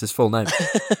Pepe. That's his full name.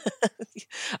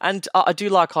 And I do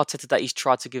like Arteta that he's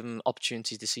tried to give him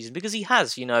opportunities this season because he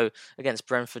has. Against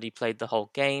Brentford, he played the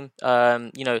whole game.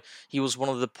 He was one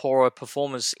of the poorer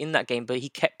performers in that game, but he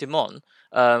kept him on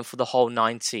for the whole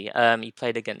 90. He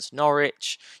played against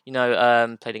Norwich.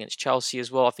 Played against Chelsea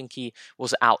as well. I think he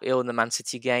was out ill in the Man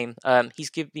City game. He's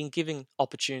been giving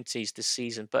opportunities this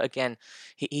season, but again,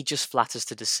 he just flatters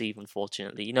to deceive,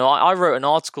 unfortunately. I wrote an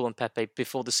article on Pepe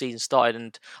before the season started,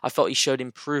 and I felt he showed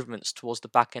improvements towards the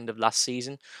back end of last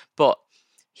season, but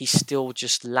he's still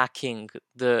just lacking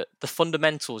the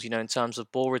fundamentals, in terms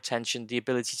of ball retention, the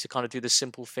ability to kind of do the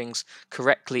simple things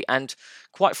correctly. And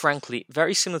quite frankly,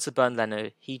 very similar to Bernd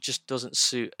Leno, he just doesn't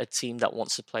suit a team that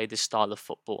wants to play this style of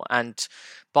football. And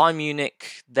Bayern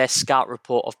Munich, their scout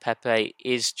report of Pepe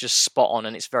is just spot on,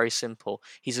 and it's very simple.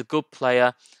 He's a good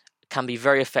player, can be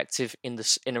very effective in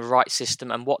a right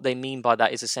system. And what they mean by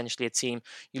that is essentially a team.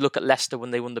 You look at Leicester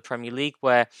when they won the Premier League,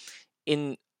 where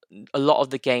in a lot of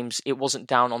the games, it wasn't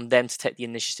down on them to take the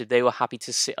initiative. They were happy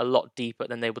to sit a lot deeper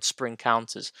than they would spring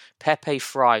counters. Pepe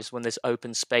thrives when there's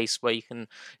open space where you can,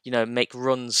 make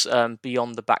runs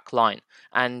beyond the back line.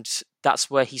 And that's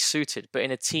where he's suited. But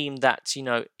in a team that,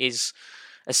 is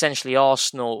essentially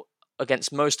Arsenal,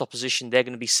 against most opposition, they're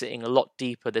going to be sitting a lot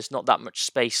deeper. There's not that much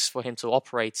space for him to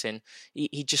operate in.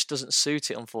 He just doesn't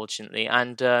suit it, unfortunately.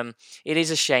 And it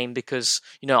is a shame because,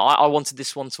 I wanted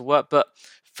this one to work, but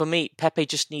for me, Pepe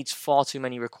just needs far too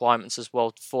many requirements as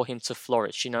well for him to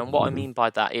flourish. And what I mean by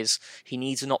that is he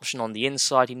needs an option on the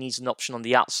inside, he needs an option on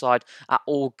the outside at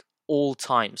all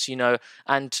times,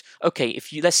 And okay,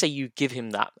 let's say you give him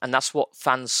that, and that's what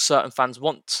certain fans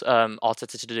want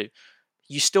Arteta to do,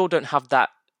 you still don't have that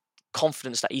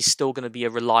confidence that he's still going to be a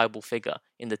reliable figure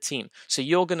in the team. So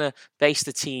you're going to base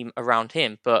the team around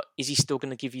him, but is he still going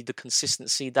to give you the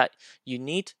consistency that you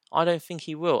need? I don't think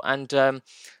he will. And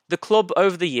the club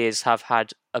over the years have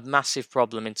had a massive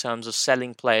problem in terms of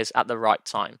selling players at the right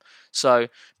time. So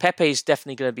Pepe is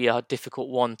definitely going to be a difficult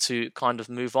one to kind of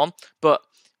move on. But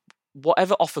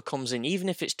whatever offer comes in, even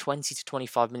if it's 20 to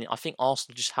 25 million, I think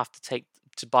Arsenal just have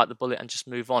to bite the bullet and just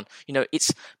move on.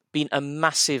 It's been a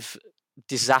massive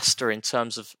disaster in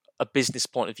terms of a business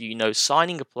point of view,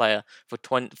 signing a player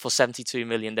for 72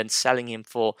 million, then selling him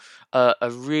for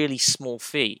a really small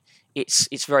fee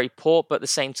it's very poor, but at the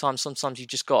same time, sometimes you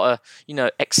just got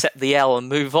to, accept the L and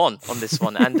move on this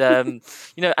one. And,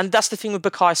 and that's the thing with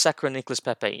Bukayo Saka and Nicolas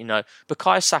Pepe.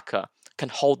 Bukayo Saka can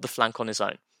hold the flank on his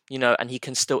own. And he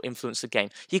can still influence the game.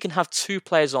 He can have two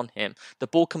players on him. The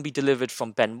ball can be delivered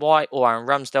from Ben White or Aaron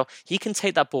Ramsdale. He can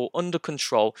take that ball under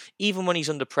control. Even when he's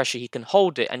under pressure, he can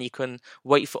hold it and he can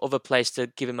wait for other players to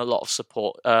give him a lot of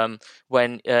support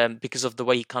because of the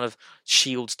way he kind of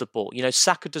shields the ball.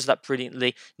 Saka does that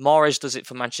brilliantly. Mahrez does it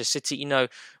for Manchester City.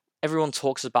 Everyone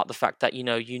talks about the fact that, you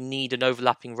need an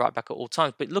overlapping right back at all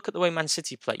times. But look at the way Man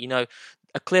City play.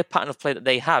 A clear pattern of play that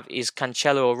they have is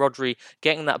Cancelo or Rodri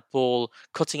getting that ball,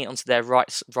 cutting it onto their right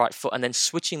foot, and then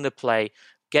switching the play,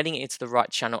 getting it into the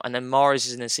right channel. And then Mahrez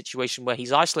is in a situation where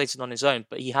he's isolated on his own,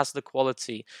 but he has the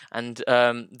quality and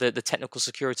the technical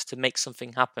security to make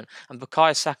something happen. And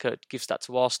Bukayo Saka gives that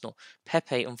to Arsenal.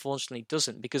 Pepe, unfortunately,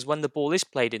 doesn't, because when the ball is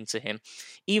played into him,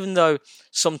 even though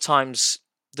sometimes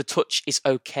the touch is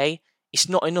okay, it's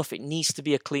not enough. It needs to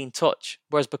be a clean touch.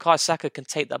 Whereas Bukayo Saka can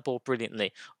take that ball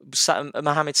brilliantly.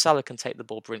 Mohamed Salah can take the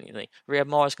ball brilliantly. Riyad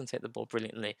Mahrez can take the ball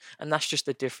brilliantly. And that's just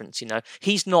the difference,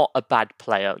 He's not a bad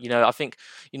player. I think,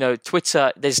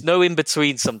 Twitter, there's no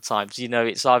in-between sometimes.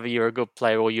 It's either you're a good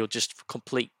player or you're just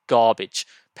complete garbage.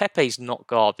 Pepe's not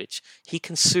garbage. He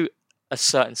can suit a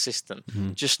certain system,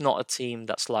 just not a team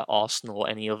that's like Arsenal or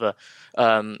any other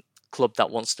club that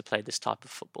wants to play this type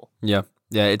of football. Yeah,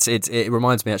 it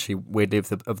reminds me actually weirdly of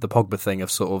the Pogba thing, of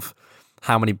sort of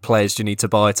how many players do you need to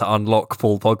buy to unlock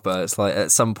Paul Pogba. It's like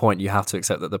at some point you have to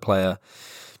accept that the player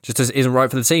just isn't right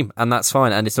for the team, and that's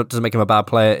fine. And doesn't make him a bad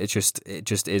player. It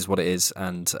just is what it is.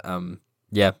 And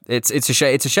it's a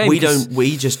shame. It's a shame.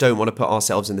 We just don't want to put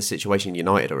ourselves in the situation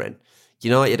United are in.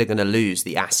 United are going to lose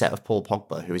the asset of Paul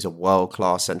Pogba, who is a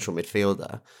world-class central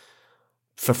midfielder,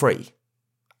 for free.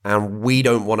 And we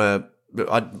don't want to...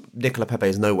 Nicola Pepe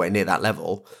is nowhere near that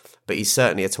level, but he's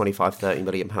certainly a 25, 30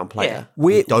 million pound player. Yeah.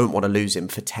 We don't want to lose him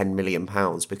for 10 million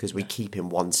pounds because we keep him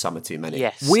one summer too many.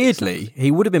 Yes, weirdly, he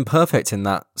would have been perfect in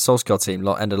that Solskjaer team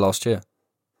end of last year.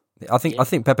 I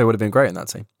think Pepe would have been great in that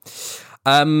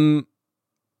team.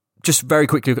 Just very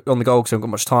quickly on the goal, because I haven't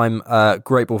got much time.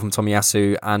 Great ball from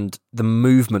Tomiyasu, and the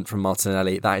movement from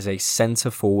Martinelli. That is a centre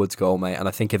forwards goal, mate. And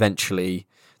I think eventually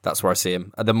that's where I see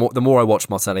him. The more I watch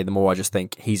Martinelli, the more I just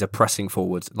think he's a pressing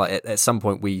forward. Like at some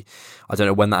point, I don't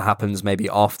know when that happens. Maybe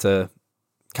after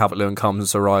Calvert-Lewin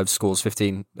arrives, scores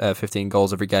 15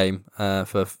 goals every game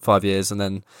for 5 years, and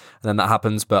then that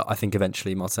happens. But I think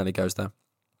eventually Martinelli goes there.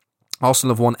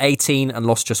 Arsenal have won 18 and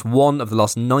lost just one of the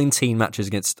last 19 matches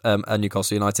against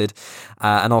Newcastle United.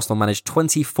 And Arsenal managed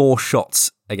 24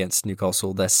 shots against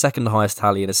Newcastle, their second highest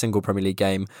tally in a single Premier League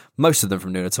game, most of them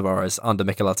from Nuno Tavares under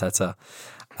Mikel Arteta,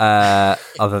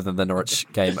 other than the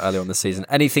Norwich game earlier on this season.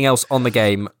 Anything else on the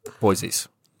game, boysies?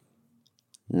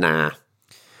 Nah.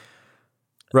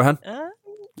 Rohan?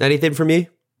 Anything from you?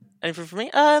 Anything from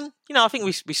me? I think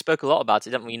we spoke a lot about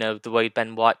it, didn't we? The way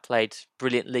Ben White played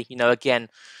brilliantly. Again,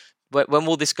 when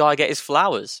will this guy get his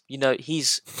flowers?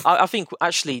 I think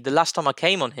actually the last time I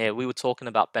came on here, we were talking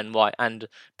about Ben White and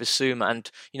Basuma, and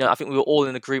I think we were all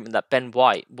in agreement that Ben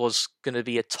White was going to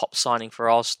be a top signing for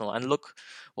Arsenal. And look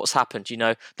what's happened.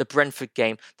 The Brentford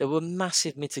game, there were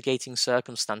massive mitigating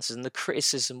circumstances, and the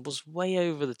criticism was way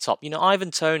over the top.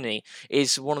 Ivan Toney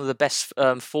is one of the best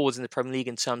forwards in the Premier League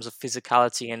in terms of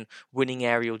physicality and winning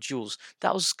aerial duels.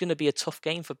 That was going to be a tough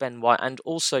game for Ben White, and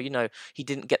also, he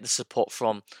didn't get the support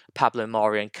from Pablo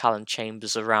Mari and Callum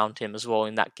Chambers around him as well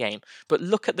in that game. But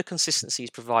look at the consistency he's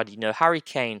provided. Harry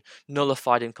Kane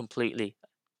nullified him completely.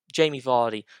 Jamie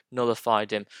Vardy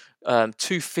nullified him.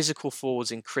 Two physical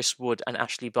forwards in Chris Wood and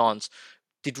Ashley Barnes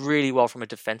did really well from a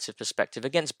defensive perspective.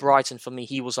 Against Brighton, for me,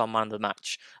 he was our man of the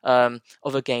match.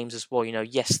 Other games as well,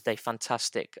 yesterday,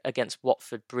 fantastic. Against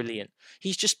Watford, brilliant.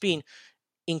 He's just been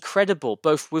incredible,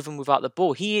 both with and without the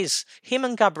ball. Him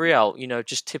and Gabriel,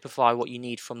 just typify what you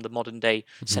need from the modern day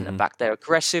centre-back. They're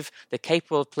aggressive, they're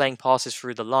capable of playing passes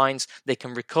through the lines, they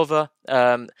can recover,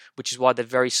 which is why they're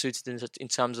very suited in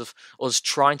terms of us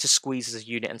trying to squeeze as a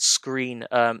unit and screen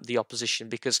the opposition,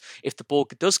 because if the ball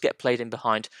does get played in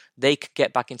behind, they can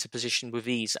get back into position with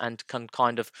ease and can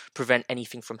kind of prevent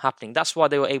anything from happening. That's why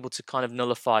they were able to kind of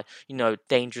nullify,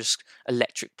 dangerous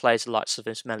electric players like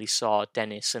Ismaila Sarr,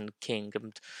 Dennis and King,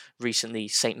 and recently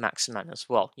Saint Maximin as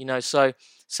well. So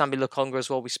Sambi Lokonga as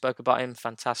well, we spoke about him,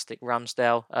 fantastic.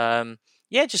 Ramsdale,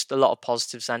 just a lot of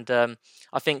positives. And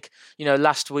I think,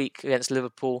 last week against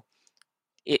Liverpool,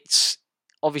 it's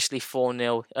obviously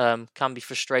 4-0, can be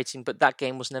frustrating, but that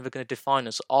game was never going to define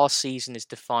us. Our season is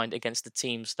defined against the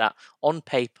teams that on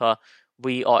paper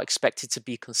we are expected to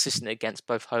be consistent against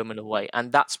both home and away,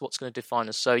 and that's what's going to define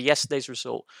us. So yesterday's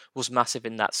result was massive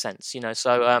in that sense,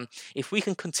 So if we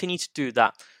can continue to do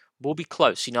that, we'll be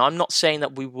close. I'm not saying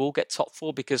that we will get top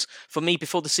 4, because for me,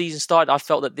 before the season started, I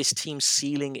felt that this team's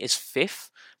ceiling is 5th,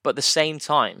 but at the same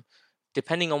time,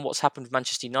 depending on what's happened with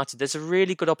Manchester United, there's a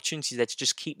really good opportunity there to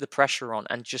just keep the pressure on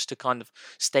and just to kind of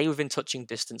stay within touching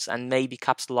distance and maybe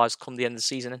capitalise come the end of the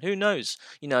season. And who knows,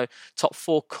 top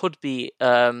 4 could be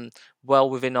well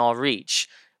within our reach,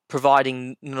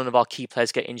 providing none of our key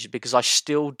players get injured, because I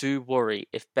still do worry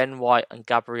if Ben White and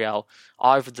Gabriel,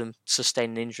 either of them,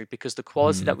 sustain an injury, because the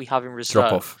quality that we have in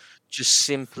reserve just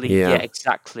simply,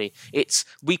 exactly.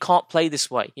 We can't play this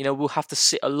way. We'll have to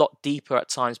sit a lot deeper at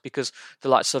times, because the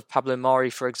likes of Pablo Mari,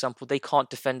 for example, they can't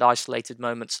defend isolated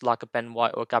moments like a Ben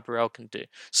White or a Gabriel can do.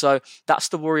 So that's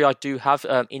the worry I do have,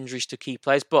 injuries to key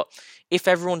players. But if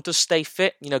everyone does stay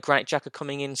fit, Granit Xhaka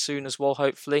coming in soon as well,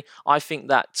 hopefully, I think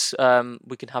that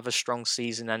we can have a strong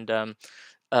season, and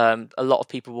a lot of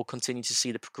people will continue to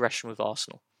see the progression with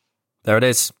Arsenal. There it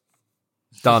is.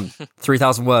 Done.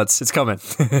 3,000 words. It's coming.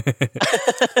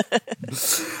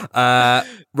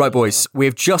 Right, boys. We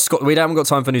haven't got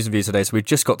time for news and views today, so we've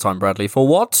just got time, Bradley, for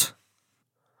what?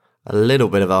 A little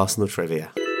bit of Arsenal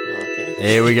trivia.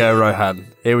 Here we go, Rohan.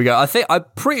 Here we go. I'm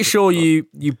pretty sure you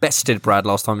bested Brad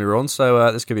last time you were on,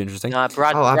 so this could be interesting.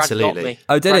 Brad absolutely. got me.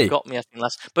 Oh, did he? Brad got me, I think,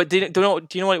 last. But do you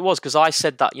know what it was? Because I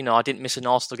said that, I didn't miss an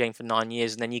Arsenal game for 9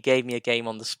 years, and then you gave me a game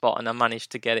on the spot, and I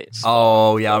managed to get it.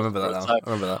 Oh, yeah, I remember that now.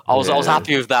 So I was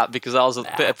happy with that, because that was a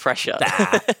bit of pressure.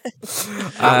 That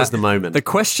was the moment. The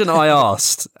question I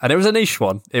asked, and it was a niche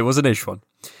one.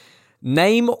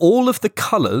 Name all of the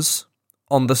colours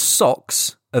on the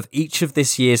socks of each of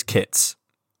this year's kits.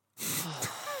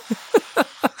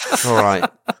 All right.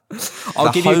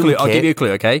 I'll give you a clue,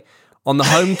 okay? On the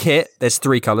home kit, there's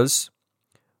 3 colours.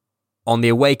 On the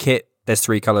away kit, there's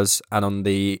 3 colours. And on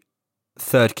the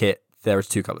third kit, there is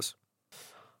 2 colours.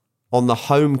 On the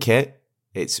home kit,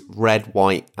 it's red,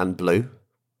 white, and blue.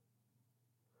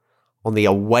 On the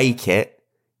away kit,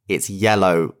 it's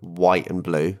yellow, white, and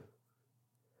blue.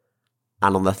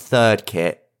 And on the third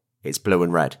kit, it's blue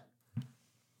and red.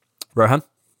 Rohan?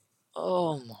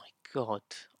 Oh my God,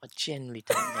 I genuinely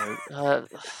don't know.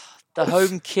 The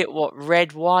home kit, what,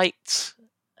 red, white,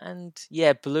 and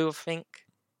blue, I think.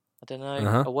 I don't know.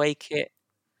 Uh-huh. Away kit.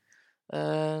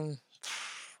 I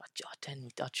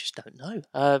just don't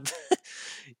know.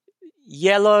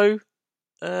 Yellow,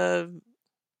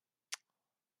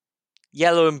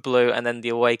 yellow and blue, and then the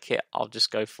away kit, I'll just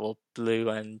go for blue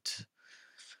and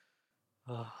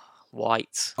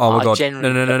white. Oh my God!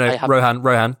 No!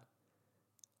 Rohan.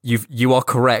 You are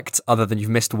correct, other than you've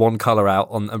missed one colour out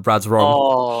and Brad's wrong.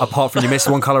 Oh. Apart from you missed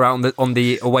one colour out on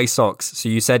the away socks. So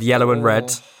you said yellow and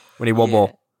red. We need one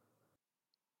more.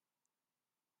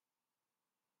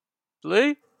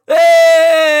 Blue?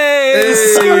 Hey!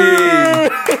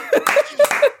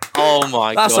 Oh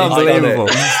my God. That's unbelievable.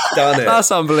 He's done it.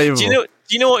 That's unbelievable. Do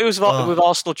you know what it was about with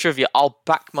Arsenal trivia? I'll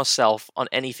back myself on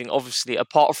anything, obviously,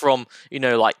 apart from,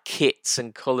 like kits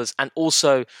and colours and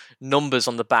also numbers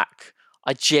on the back.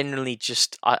 I genuinely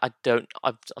just, I'm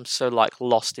so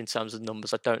lost in terms of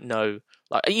numbers. I don't know,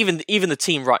 even the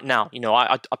team right now,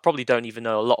 I probably don't even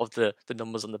know a lot of the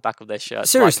numbers on the back of their shirts.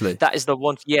 Seriously? That is the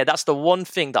one, that's the one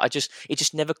thing that it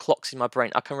just never clocks in my brain.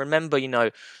 I can remember,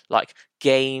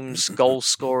 games, goal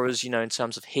scorers, in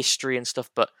terms of history and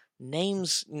stuff, but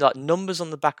names, numbers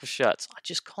on the back of shirts, I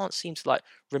just can't seem to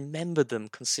remember them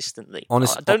consistently.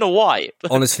 Honestly, I don't know why.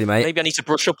 Honestly, mate, maybe I need to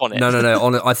brush up on it.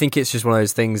 No. I think it's just one of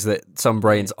those things that some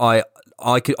brains. I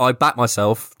back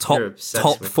myself top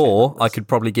 4. I could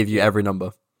probably give you every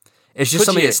number. It's just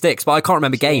something that sticks, but I can't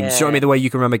remember games. Do you know what I mean? The way you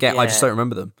can remember games, I just don't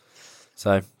remember them.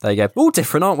 So there you go. All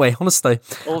different, aren't we? Honestly.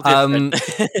 All different.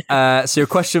 So your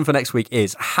question for next week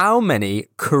is: how many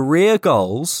career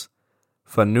goals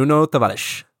for Nuno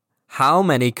Tavares? How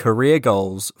many career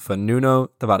goals for Nuno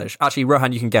Tavares? Actually,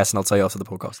 Rohan, you can guess, and I'll tell you after the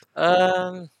podcast.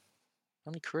 How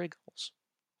many career goals?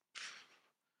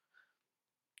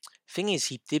 Thing is,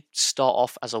 he did start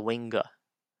off as a winger,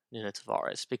 Nuno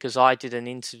Tavares, because I did an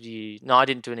interview. No, I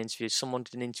didn't do an interview. Someone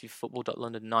did an interview for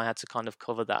Football.London, and I had to kind of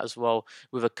cover that as well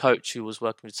with a coach who was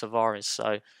working with Tavares.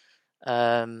 So,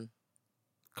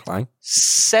 Clang.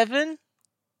 7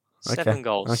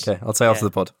 goals. Okay, I'll tell you after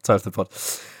the pod.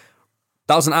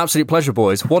 That was an absolute pleasure,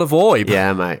 boys. What a void.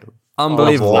 Yeah, mate.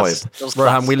 Unbelievable. Oh,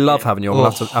 Rohan, we love having you on. We'll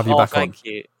have to have you back on. Thank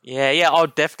you. Yeah, I'll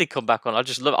definitely come back on. I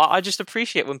just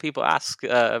appreciate when people ask.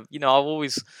 I'll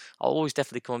always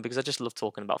definitely come on because I just love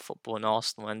talking about football and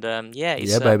Arsenal. And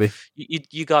baby.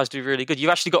 You guys do really good.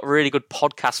 You've actually got really good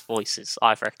podcast voices,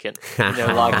 I reckon.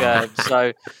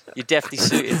 So you're definitely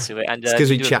suited to it. And it's because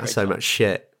we chat so much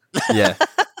shit. Yeah.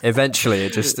 Eventually,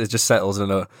 it just settles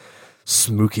in a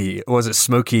smoky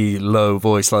low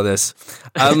voice like this.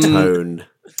 Tone.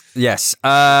 Yes.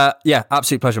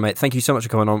 Absolute pleasure, mate. Thank you so much for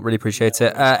coming on. Really appreciate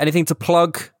it. Anything to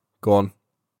plug? Go on.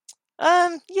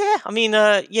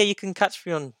 You can catch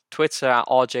me on Twitter at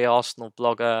RJ Arsenal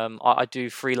blog. I do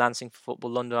freelancing for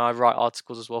Football London. I write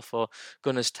articles as well for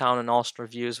Gunners Town and Arsenal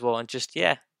Review as well. And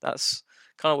that's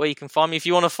kind of where you can find me. If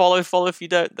you want to follow. If you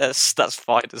don't, that's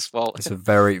fine as well. It's a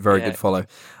very, very good follow.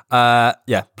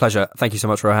 Pleasure. Thank you so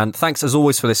much, Rohan. Thanks as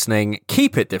always for listening.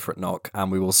 Keep it different, Knock,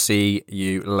 and we will see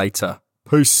you later.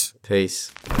 Peace.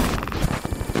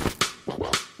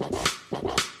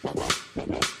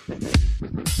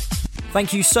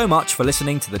 Thank you so much for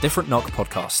listening to the Different Knock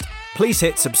podcast. Please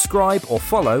hit subscribe or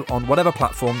follow on whatever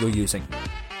platform you're using.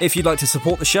 If you'd like to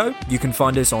support the show, you can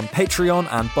find us on Patreon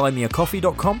and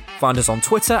buymeacoffee.com, find us on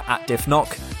Twitter at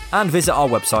diffknock, and visit our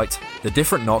website,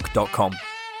 thedifferentknock.com.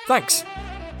 Thanks.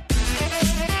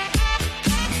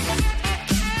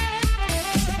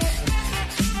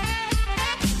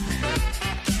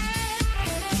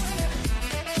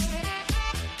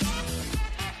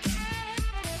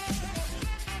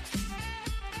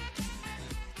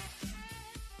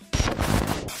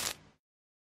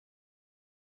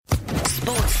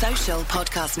 Social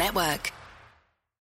Podcast Network.